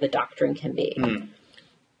where the doctrine can be?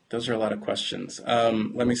 Those are a lot of questions.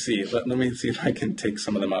 Let me see. Let me see if I can take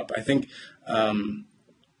some of them up. I think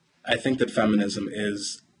that feminism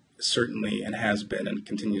is certainly and has been and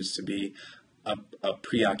continues to be a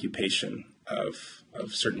preoccupation of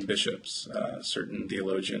certain bishops, certain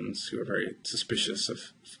theologians who are very suspicious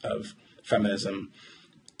of feminism,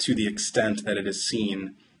 to the extent that it is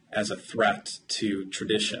seen as a threat to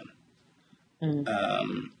tradition. When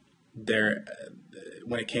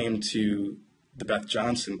it came to the Beth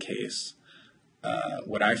Johnson case,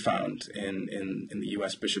 what I found in the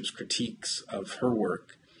U.S. bishop's critiques of her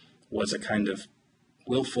work was a kind of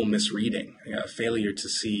willful misreading, a failure to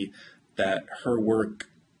see that her work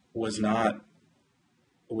was not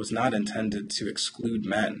intended to exclude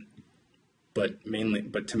men, but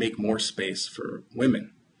to make more space for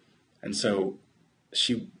women. And so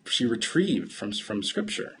she retrieved from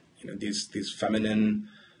Scripture, these feminine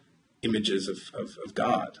images of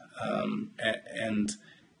God, and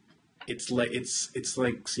it's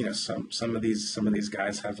like some of these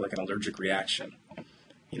guys have like an allergic reaction.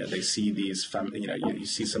 They see these you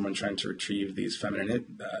see someone trying to retrieve these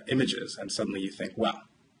feminine images, and suddenly you think, well,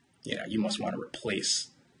 you must want to replace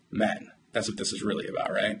men. That's what this is really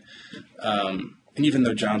about, right? And even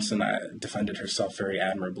though Johnson defended herself very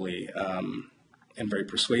admirably and very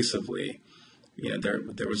persuasively,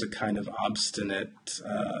 there was a kind of obstinate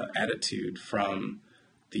attitude from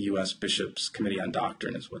the U.S. Bishops' Committee on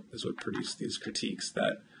Doctrine, is what produced these critiques,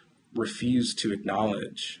 that refused to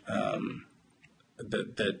acknowledge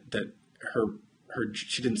that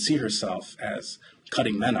she didn't see herself as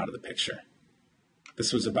cutting men out of the picture.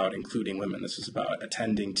 This was about including women. This was about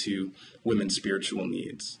attending to women's spiritual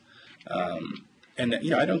needs. And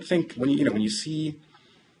I don't think when you see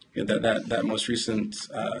that most recent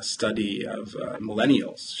study of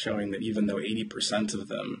millennials showing that even though 80% of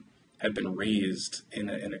them had been raised in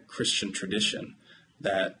a Christian tradition,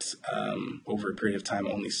 that over a period of time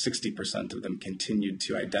only 60% of them continued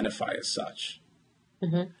to identify as such.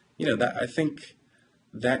 Mm-hmm. That I think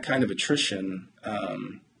that kind of attrition,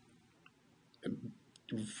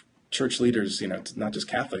 church leaders, not just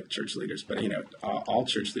Catholic church leaders, but all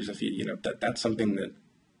church leaders, that's something that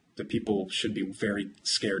people should be very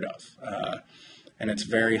scared of, and it's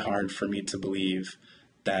very hard for me to believe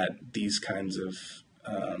that these kinds of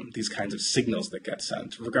signals that get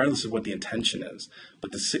sent, regardless of what the intention is,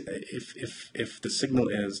 but if the signal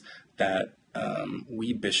is that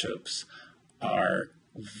we bishops are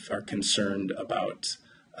concerned about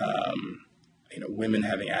women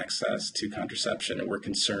having access to contraception, and we're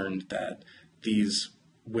concerned that these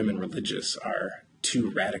women religious are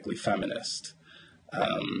too radically feminist,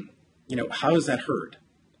 how is that heard?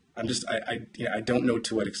 I don't know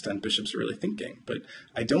to what extent bishops are really thinking, but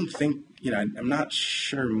I don't think, I'm not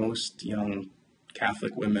sure most young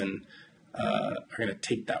Catholic women are going to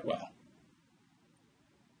take that well.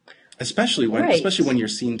 Especially when you're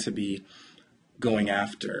seen to be going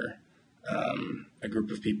after a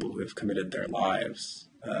group of people who have committed their lives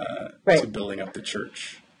to building up the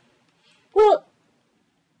church. Well,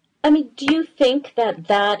 do you think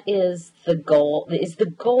that is the goal? Is the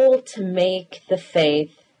goal to make the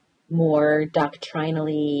faith more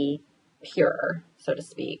doctrinally pure, so to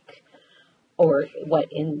speak? Or what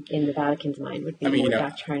in the Vatican's mind would be more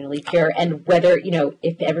doctrinally pure? And whether,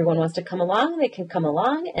 if everyone wants to come along, they can come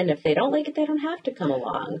along. And if they don't like it, they don't have to come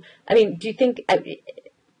along. Do you think...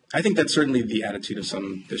 I think that's certainly the attitude of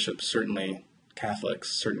some bishops, certainly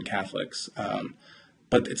certain Catholics.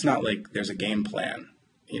 But it's not like there's a game plan,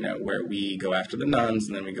 where we go after the nuns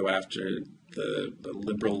and then we go after the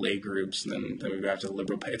liberal lay groups and then we go after the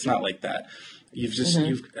liberal pay. It's not like that.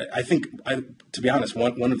 To be honest,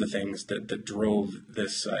 one of the things that drove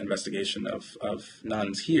this investigation of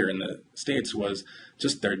nuns here in the States was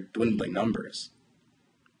just their dwindling numbers.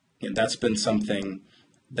 And that's been something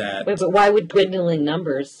that... Wait, but why would dwindling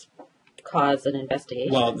numbers cause an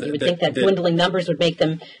investigation? Well, you would think that dwindling numbers would make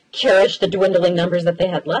them cherish the dwindling numbers that they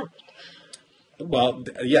had left. Well,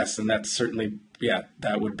 yes, and that's certainly,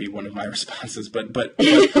 that would be one of my responses. But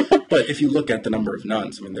if you look at the number of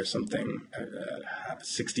nuns, there's something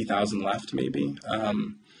 60,000 left, maybe.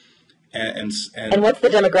 And what's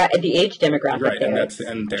the age demographic? Right, there?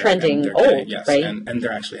 and they're trending they're old, yes, right? And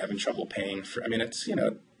they're actually having trouble paying for. It's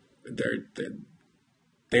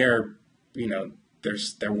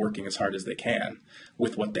they're working as hard as they can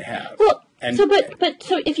with what they have. Well, so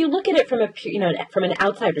if you look at it from from an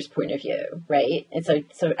outsider's point of view, right? And so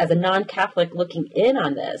as a non-Catholic looking in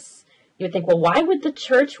on this, you would think, well, why would the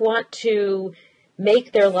church want to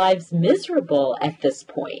make their lives miserable at this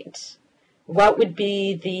point? What would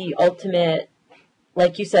be the ultimate?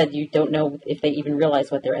 Like you said, you don't know if they even realize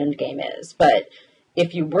what their end game is. But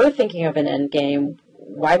if you were thinking of an end game,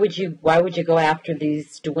 why would you go after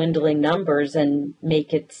these dwindling numbers and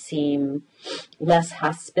make it seem less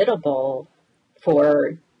hospitable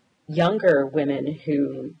for younger women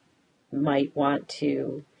who might want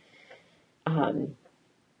to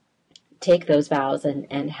take those vows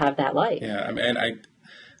and have that life? Yeah, I mean,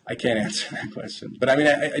 I can't answer that question, but I mean,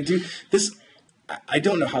 I do this. I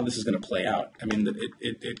don't know how this is going to play out. I mean,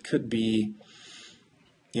 it could be,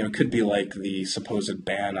 it could be like the supposed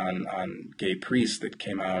ban on gay priests that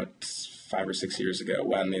came out 5 or 6 years ago,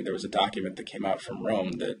 when there was a document that came out from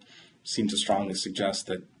Rome that seemed to strongly suggest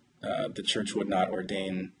that the church would not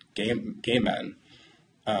ordain gay men.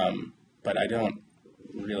 But I don't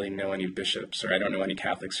really know any bishops, or I don't know any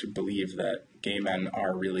Catholics who believe that gay men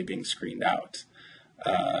are really being screened out.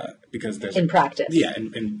 Because there's in practice,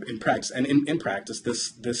 in practice, and in practice,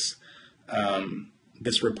 this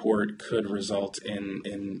report could result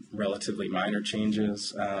in relatively minor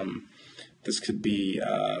changes. This could be,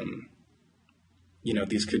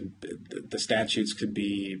 the statutes could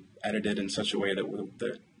be edited in such a way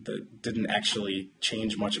that didn't actually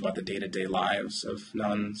change much about the day-to-day lives of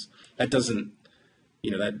nuns. That doesn't,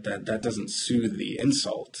 that doesn't soothe the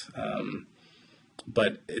insult.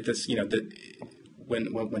 But this,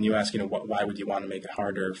 when you ask, why would you want to make it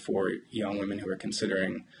harder for young women who are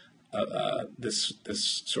considering this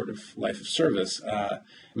sort of life of service? I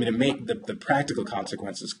mean, the practical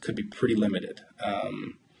consequences could be pretty limited,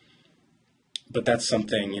 but that's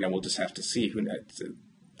something we'll just have to see.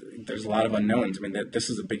 There's a lot of unknowns. I mean, this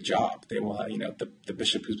is a big job. They will, the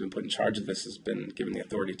bishop who's been put in charge of this has been given the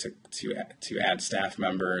authority to add staff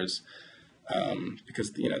members.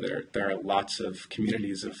 Because there are lots of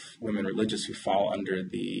communities of women religious who fall under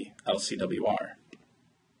the LCWR.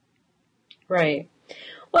 Right.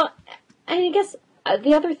 Well, I guess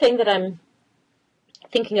the other thing that I'm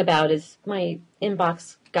thinking about is my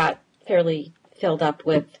inbox got fairly filled up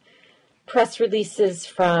with press releases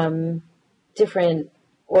from different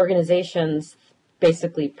organizations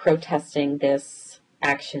basically protesting this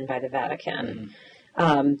action by the Vatican. Mm-hmm.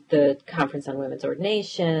 The Conference on Women's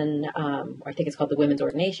Ordination, I think it's called the Women's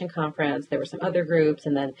Ordination Conference. There were some other groups,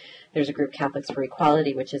 and then there's a group, Catholics for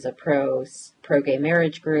Equality, which is a pro-gay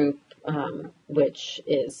marriage group, which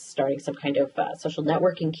is starting some kind of social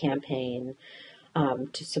networking campaign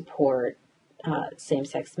to support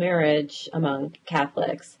same-sex marriage among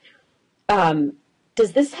Catholics.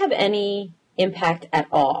 Does this have any impact at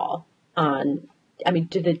all on,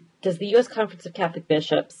 does the U.S. Conference of Catholic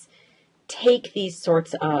Bishops take these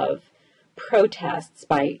sorts of protests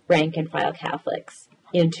by rank and file Catholics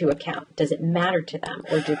into account? Does it matter to them,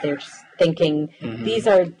 or do they're just thinking these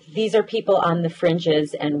are people on the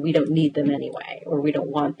fringes and we don't need them anyway, or we don't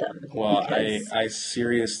want them? Well, I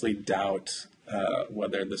seriously doubt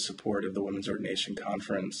whether the support of the Women's Ordination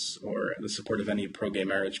Conference or the support of any pro-gay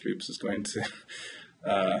marriage groups is going to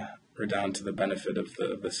redound to the benefit of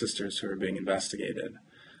the sisters who are being investigated.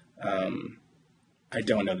 I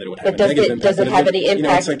don't know that it would have a negative impact. Does it have any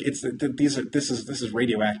impact? This is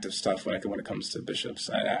radioactive stuff when it comes to bishops.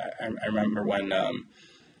 I remember when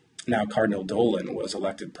now Cardinal Dolan was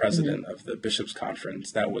elected president of the Bishops'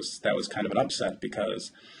 Conference. That was kind of an upset,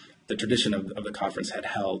 because the tradition of the conference had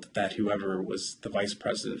held that whoever was the vice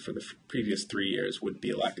president for the previous 3 years would be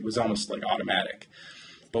elected. It was almost like automatic.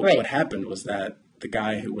 But What happened was that the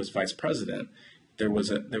guy who was vice president, there was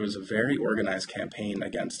a very organized campaign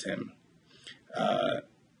against him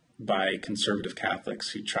by conservative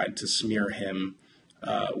Catholics who tried to smear him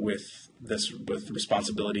with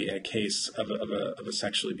responsibility in a case of a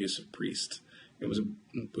sexually abusive priest. It was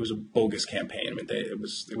a bogus campaign. I mean, it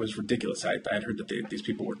was ridiculous. I had heard that these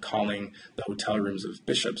people were calling the hotel rooms of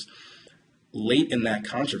bishops. Late in that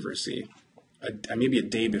controversy, maybe a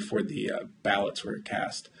day before the ballots were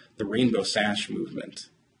cast, the Rainbow Sash movement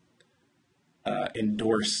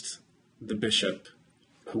endorsed the bishop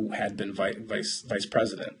who had been vice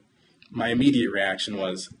president. My immediate reaction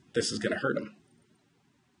was, this is going to hurt him,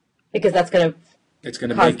 because it's going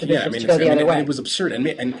to cause the bishops to go the other way. It was absurd,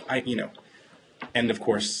 and of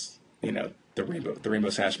course, the Rainbow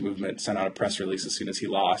Sash movement sent out a press release as soon as he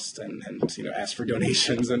lost, and asked for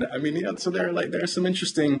donations, and so there are some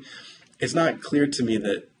interesting. It's not clear to me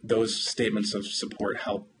that those statements of support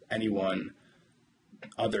help anyone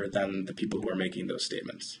other than the people who are making those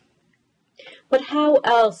statements. But how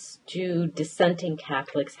else do dissenting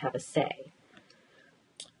Catholics have a say?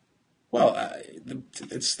 Well,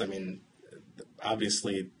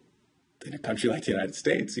 obviously, in a country like the United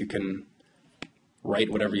States, you can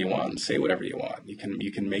write whatever you want, say whatever you want. You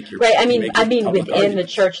can make your right. I mean, within arguments. The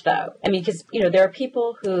church, though. Because there are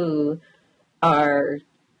people who are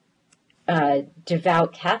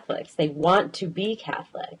devout Catholics. They want to be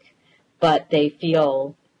Catholic, but they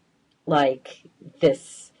feel like the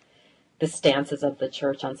stances of the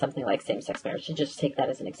church on something like same-sex marriage, to just take that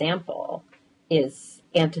as an example, is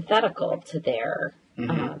antithetical to their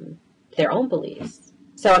own beliefs.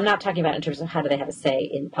 So I'm not talking about in terms of how do they have a say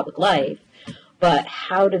in public life, but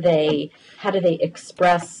how do they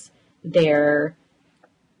express their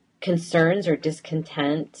concerns or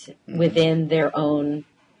discontent within their own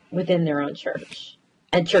church,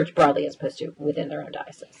 and church broadly as opposed to within their own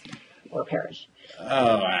diocese or parish.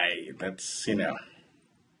 Oh,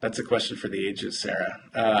 that's a question for the ages, Sarah.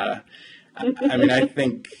 I mean, I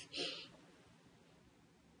think,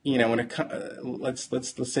 when let's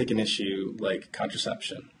take an issue like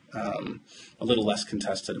contraception, a little less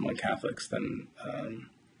contested among Catholics than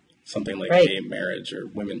something like gay marriage or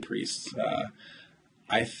women priests.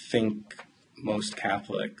 I think most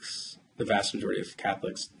Catholics, the vast majority of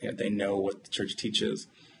Catholics, they know what the church teaches,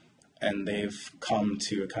 and they've come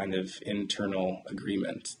to a kind of internal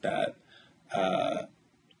agreement that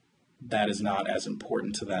that is not as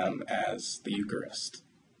important to them as the Eucharist.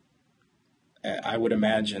 I would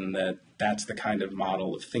imagine that that's the kind of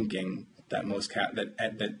model of thinking that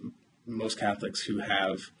most Catholics who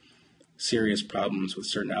have serious problems with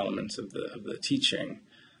certain elements of the teaching,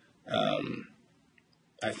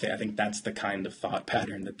 I think that's the kind of thought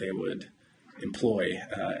pattern that they would employ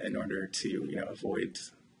in order to avoid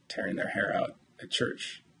tearing their hair out at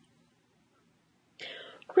church.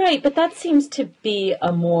 Right, but that seems to be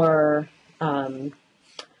a more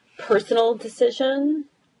personal decision,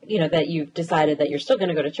 that you've decided that you're still going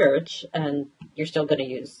to go to church and you're still going to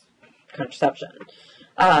use contraception,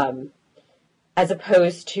 as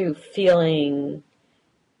opposed to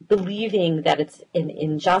believing that it's an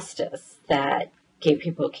injustice that gay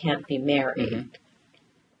people can't be married.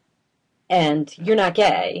 And you're not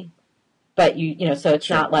gay, but so it's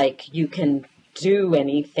not like you can do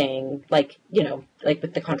anything like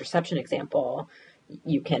with the contraception example,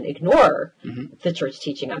 you can ignore the church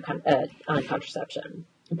teaching on contraception.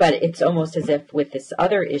 But it's almost as if with this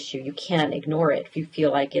other issue, you can't ignore it if you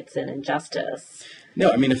feel like it's an injustice. No,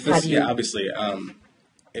 I mean, obviously,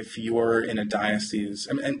 if you're in a diocese,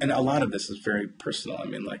 and a lot of this is very personal. I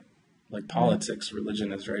mean, like politics,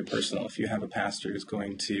 religion is very personal. If you have a pastor who's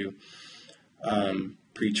going to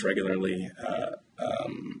preach regularly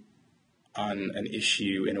on an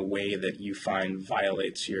issue in a way that you find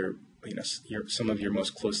violates your some of your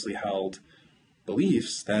most closely held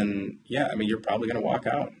beliefs, then you're probably going to walk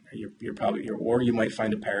out. Or you might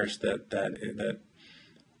find a parish that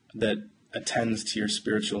attends to your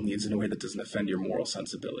spiritual needs in a way that doesn't offend your moral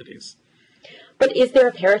sensibilities. But is there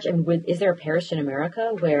a parish? Is there a parish in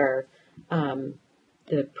America where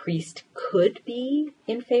the priest could be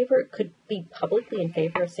publicly in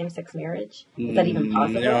favor of same-sex marriage? Is that even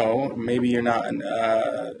possible? No, maybe you're not.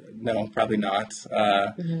 No, probably not.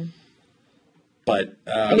 But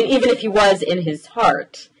even if he was in his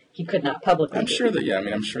heart, he could not publicly. I'm sure that.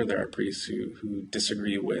 I'm sure there are priests who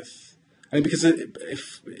disagree with. Because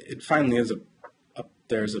if it finally is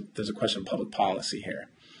there's a question of public policy here.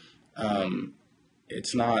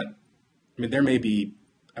 It's not. There may be.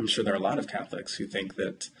 I'm sure there are a lot of Catholics who think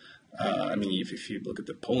that. If you look at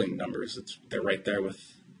the polling numbers, they're right there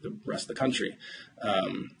with the rest of the country.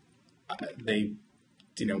 They,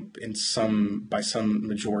 by some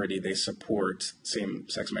majority, they support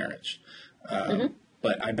same-sex marriage.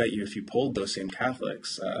 But I bet you, if you polled those same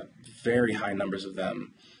Catholics, very high numbers of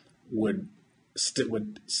them would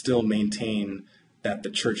still maintain that the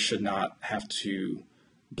church should not have to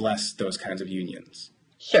bless those kinds of unions.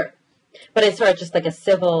 Sure, but it's sort of just like a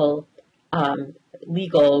civil,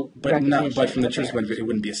 legal. But from the church, it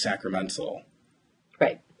wouldn't be a sacramental,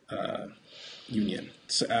 right? Union.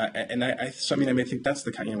 So, I think that's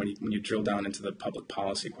the kind. When you drill down into the public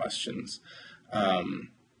policy questions,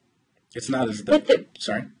 it's not as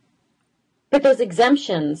sorry. But those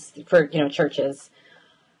exemptions for churches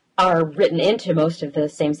are written into most of the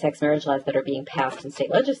same-sex marriage laws that are being passed in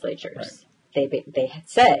state legislatures. Right. They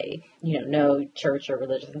say, no church or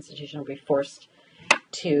religious institution will be forced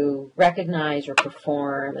to recognize or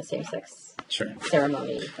perform a same-sex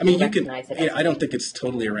ceremony. I don't think it's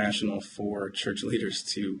totally irrational for church leaders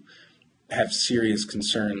to have serious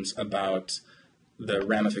concerns about the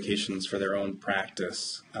ramifications for their own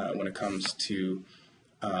practice when it comes to,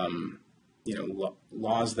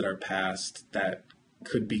 laws that are passed that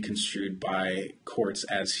could be construed by courts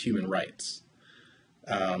as human rights.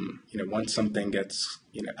 Once something gets,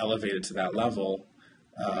 elevated to that level,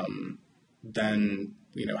 then,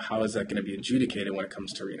 how is that going to be adjudicated when it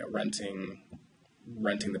comes to, renting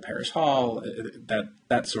renting the parish hall,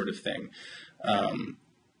 that sort of thing.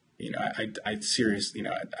 I seriously,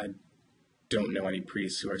 I don't know any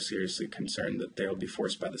priests who are seriously concerned that they'll be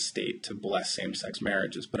forced by the state to bless same-sex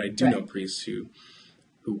marriages, but I do know priests who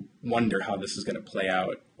wonder how this is going to play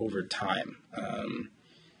out over time.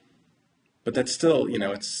 But that's still,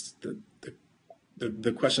 it's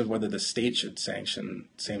the question of whether the state should sanction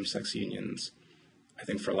same-sex unions, I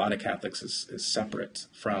think for a lot of Catholics is separate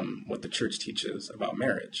from what the church teaches about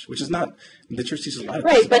marriage, which is not, the church teaches a lot of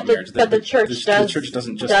things about marriage. But the church the church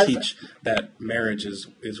doesn't just teach that marriage is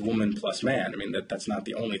woman plus man. I mean, that's not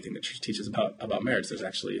the only thing the church teaches about marriage. There's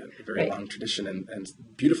actually a very long tradition and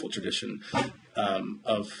beautiful tradition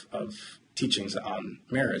of teachings on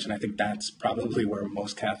marriage. And I think that's probably where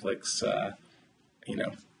most Catholics,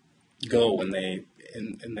 go when they,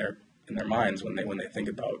 in their minds when they think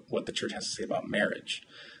about what the church has to say about marriage.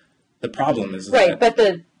 The problem is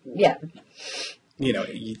the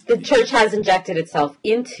church has injected itself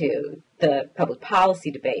into the public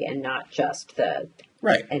policy debate and not just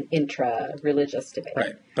an intra-religious debate.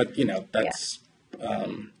 Right, but that's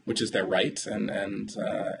which is their right, and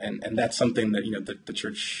that's something that the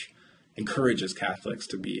church encourages Catholics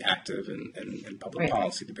to be active in public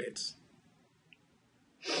policy debates.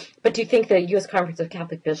 But do you think the U.S. Conference of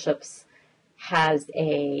Catholic Bishops has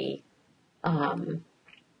a,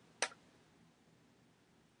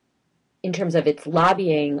 in terms of its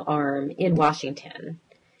lobbying arm in Washington,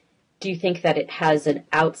 do you think that it has an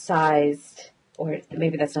outsized, or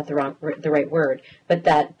maybe that's not the right word, but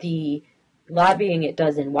that the lobbying it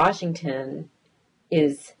does in Washington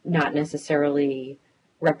is not necessarily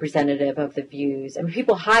representative of the views? I mean,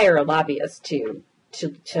 people hire a lobbyist to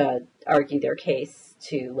argue their case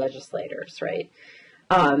to legislators, right?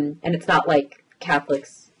 And it's not like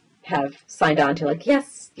Catholics have signed on to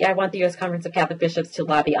yes, I want the U.S. Conference of Catholic Bishops to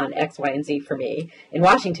lobby on X, Y, and Z for me in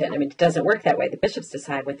Washington. I mean, it doesn't work that way. The bishops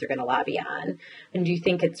decide what they're going to lobby on. And do you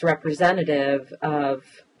think it's representative of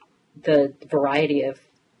the variety of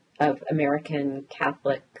American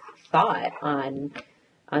Catholic thought on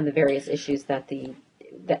the various issues that the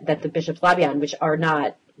bishops lobby on, which are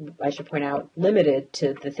not, I should point out, limited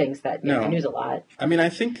to the things that make the news a lot? I mean, I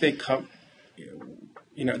think they come.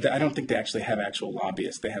 I don't think they actually have actual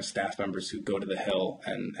lobbyists. They have staff members who go to the Hill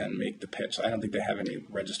and make the pitch. I don't think they have any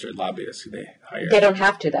registered lobbyists who they hire. They don't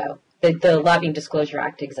have to, though. The Lobbying Disclosure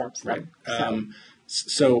Act exempts them. Right.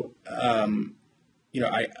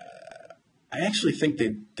 I actually think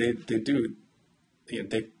they do.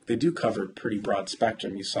 They do cover a pretty broad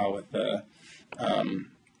spectrum. You saw with the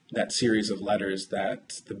that series of letters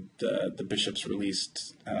that the bishops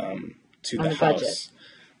released to the House,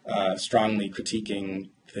 strongly critiquing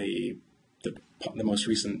the most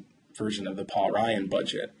recent version of the Paul Ryan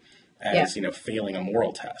budget as failing a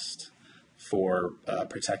moral test for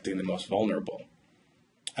protecting the most vulnerable.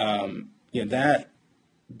 That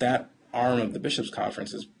arm of the bishops'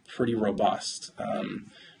 conference is pretty robust, and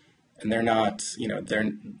they're not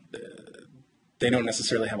they don't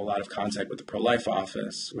necessarily have a lot of contact with the pro-life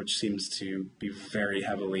office, which seems to be very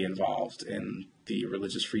heavily involved in the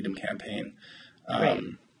religious freedom campaign.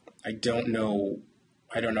 I don't know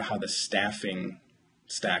how the staffing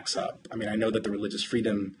stacks up. I mean, I know that the Religious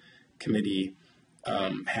Freedom Committee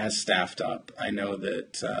has staffed up. I know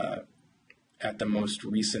that at the most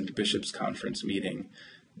recent bishops' conference meeting,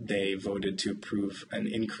 they voted to approve an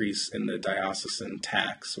increase in the diocesan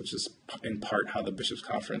tax, which is in part how the bishops'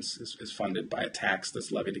 conference is funded, by a tax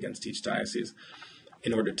that's levied against each diocese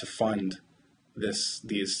in order to fund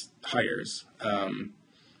these hires.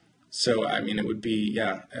 So, I mean, it would be,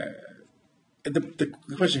 the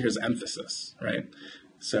question here is emphasis, right?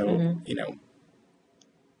 So,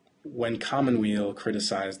 when Commonweal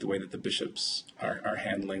criticized the way that the bishops are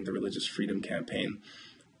handling the religious freedom campaign,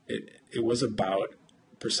 it was about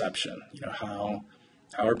perception. How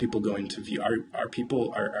are people going to view, are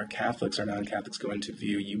Catholics or non-Catholics going to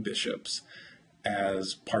view you bishops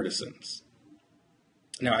as partisans?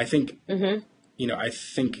 Now, I think, I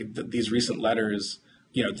think that these recent letters,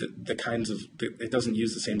 the kinds of, it doesn't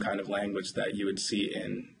use the same kind of language that you would see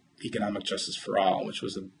in Economic Justice for All, which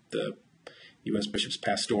was the U.S. Bishop's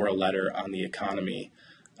pastoral letter on the economy,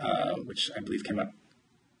 which I believe came out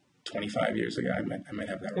 25 years ago. I might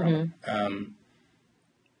have that wrong.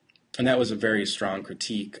 And that was a very strong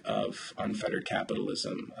critique of unfettered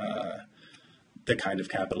capitalism, the kind of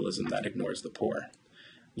capitalism that ignores the poor.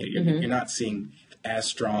 You're not seeing as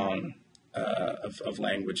strong of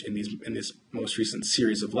language in this most recent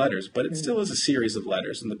series of letters, but it still is a series of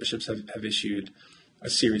letters, and the bishops have issued a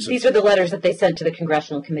series of... These are the letters that they sent to the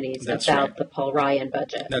congressional committees about the Paul Ryan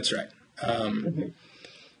budget. That's right.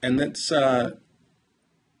 And that's,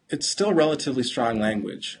 it's still relatively strong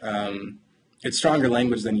language. It's stronger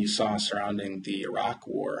language than you saw surrounding the Iraq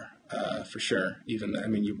War, for sure. Even I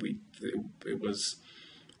mean, it was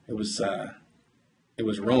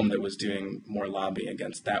Rome that was doing more lobbying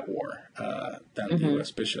against that war than the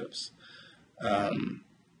U.S. bishops.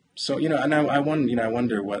 So and I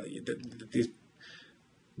wonder what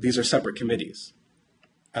these are separate committees.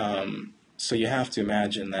 So you have to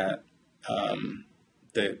imagine that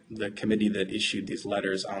the committee that issued these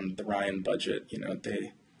letters on the Ryan budget,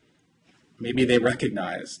 they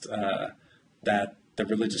recognized that the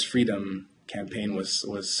religious freedom campaign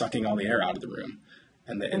was sucking all the air out of the room,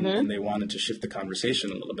 and they wanted to shift the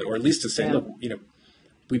conversation a little bit, or at least to say, look,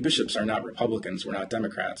 we bishops are not Republicans, we're not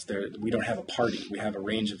Democrats. We don't have a party. We have a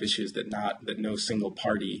range of issues that no single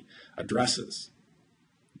party addresses,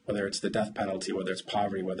 whether it's the death penalty, whether it's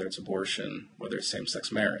poverty, whether it's abortion, whether it's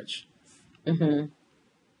same-sex marriage. Mm-hmm.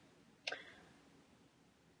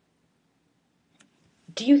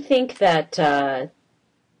 Do you think that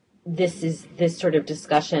this sort of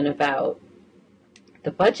discussion about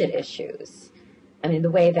the budget issues, I mean, the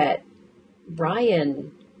way that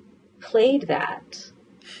Ryan played that,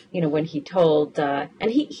 when he told, and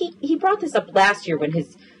he brought this up last year when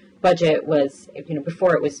his budget was,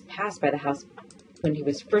 before it was passed by the House, when he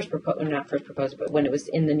was not first proposed, but when it was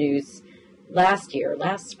in the news last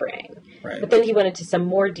spring. Right. But then he went into some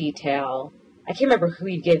more detail. I can't remember who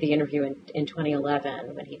he gave the interview in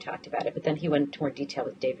 2011 when he talked about it, but then he went into more detail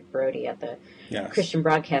with David Brody at the Christian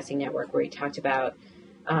Broadcasting Network, where he talked about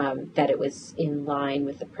that it was in line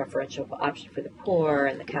with the preferential option for the poor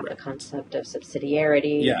and the Catholic concept of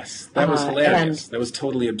subsidiarity. Yes, that was hilarious. That was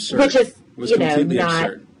totally absurd. Which is, it was completely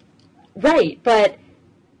absurd. Right, but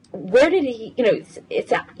where did he,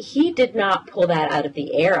 he did not pull that out of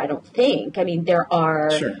the air, I don't think. I mean, there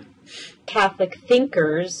are Catholic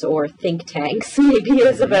thinkers or think tanks, maybe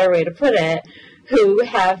is a better way to put it, who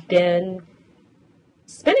have been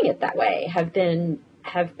spinning it that way, have been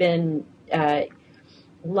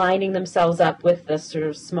lining themselves up with the sort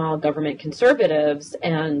of small government conservatives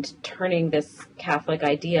and turning this Catholic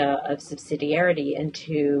idea of subsidiarity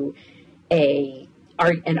into an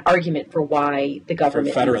argument for why the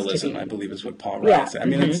government for federalism, I believe, is what Paul Ryan said. I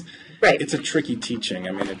mean, it's a tricky teaching.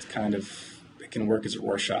 I mean, it can work as a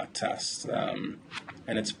Rorschach test, and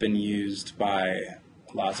it's been used by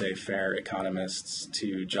laissez-faire economists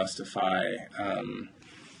to justify,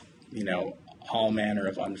 all manner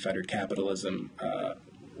of unfettered capitalism,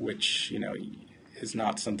 which is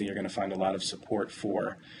not something you're going to find a lot of support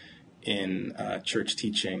for in church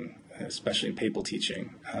teaching, especially in papal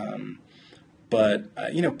teaching. But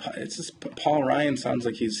it's just Paul Ryan sounds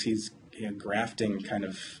like he's grafting kind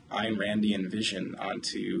of Ayn Randian vision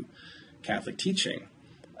onto Catholic teaching.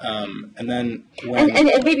 And then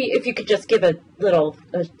and maybe if you could just give a little,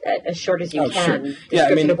 as short as you can,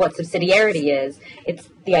 description of what subsidiarity is. It's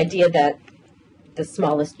the idea that the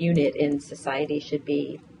smallest unit in society should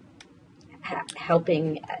be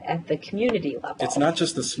helping at the community level. It's not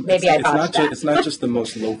just it's not just the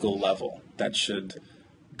most local level that should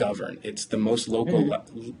govern. It's the most local.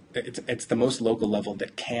 It's the most local level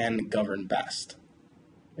that can govern best.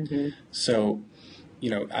 Mm-hmm. So,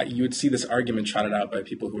 you would see this argument trotted out by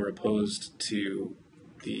people who are opposed to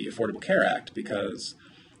the Affordable Care Act because,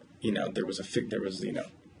 there was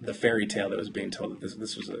the fairy tale that was being told that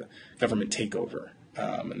this was a government takeover,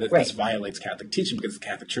 and that this violates Catholic teaching because the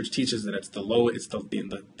Catholic Church teaches that it's the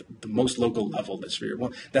most local level that should be.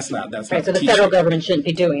 Well, that's not right. So the federal government shouldn't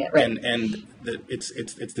be doing it, right? And it's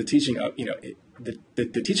the teaching of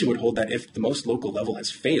the teaching would hold that if the most local level has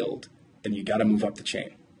failed, then you got to move up the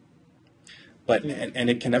chain. But and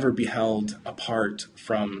it can never be held apart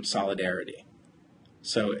from solidarity.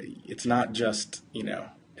 So it's not just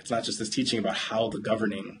this teaching about how the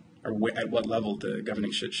governing or at what level the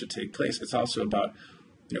governing should take place. It's also about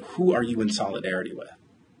who are you in solidarity with.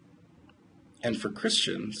 And for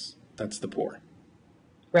Christians, that's the poor.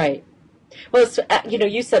 Right. Well,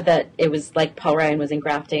 you said that it was like Paul Ryan was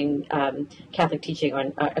engrafting Catholic teaching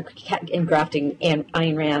on engrafting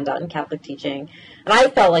Ayn Rand on Catholic teaching, and I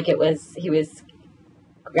felt like he was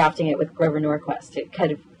grafting it with Grover Norquist.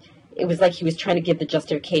 It was like he was trying to give the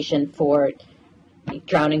justification for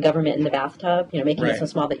drowning government in the bathtub, making it so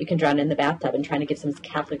small that you can drown in the bathtub, and trying to give some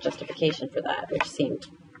Catholic justification for that, which seemed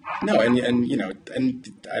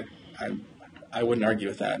I wouldn't argue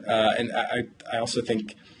with that, and I also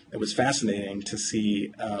think it was fascinating to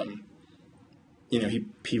see,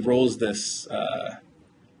 he rolls this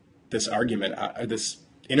argument, this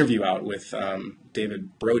interview out with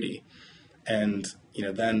David Brody, and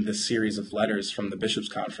then this series of letters from the Bishops'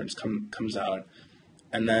 Conference comes out,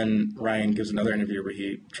 And then Ryan gives another interview where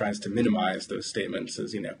he tries to minimize those statements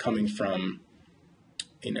as, coming from,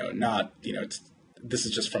 not, this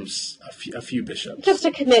is just from a few bishops. Just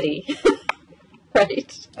a committee.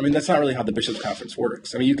 Right. I mean, that's not really how the Bishops' Conference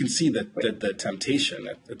works. I mean, you can see that the temptation.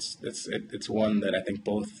 It's one that I think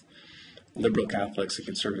both liberal Catholics and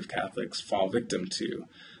conservative Catholics fall victim to.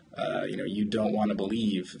 You don't want to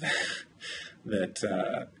believe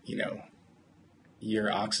that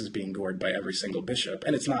your ox is being gored by every single bishop,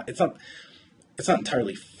 and it's not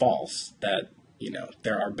entirely false that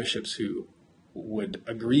there are bishops who would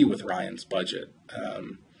agree with Ryan's budget,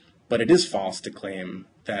 but it is false to claim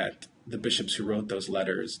that the bishops who wrote those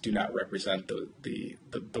letters do not represent the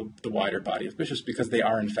wider body of bishops, because they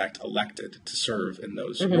are in fact elected to serve in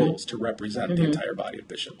those roles, to represent the entire body of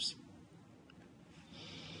bishops.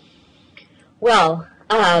 Well,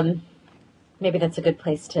 maybe that's a good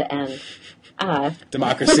place to end.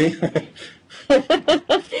 Democracy.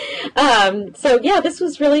 So yeah, this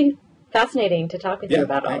was really fascinating to talk with you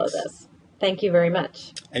about all of this. Thank you very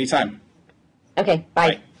much. Anytime. Okay,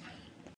 bye.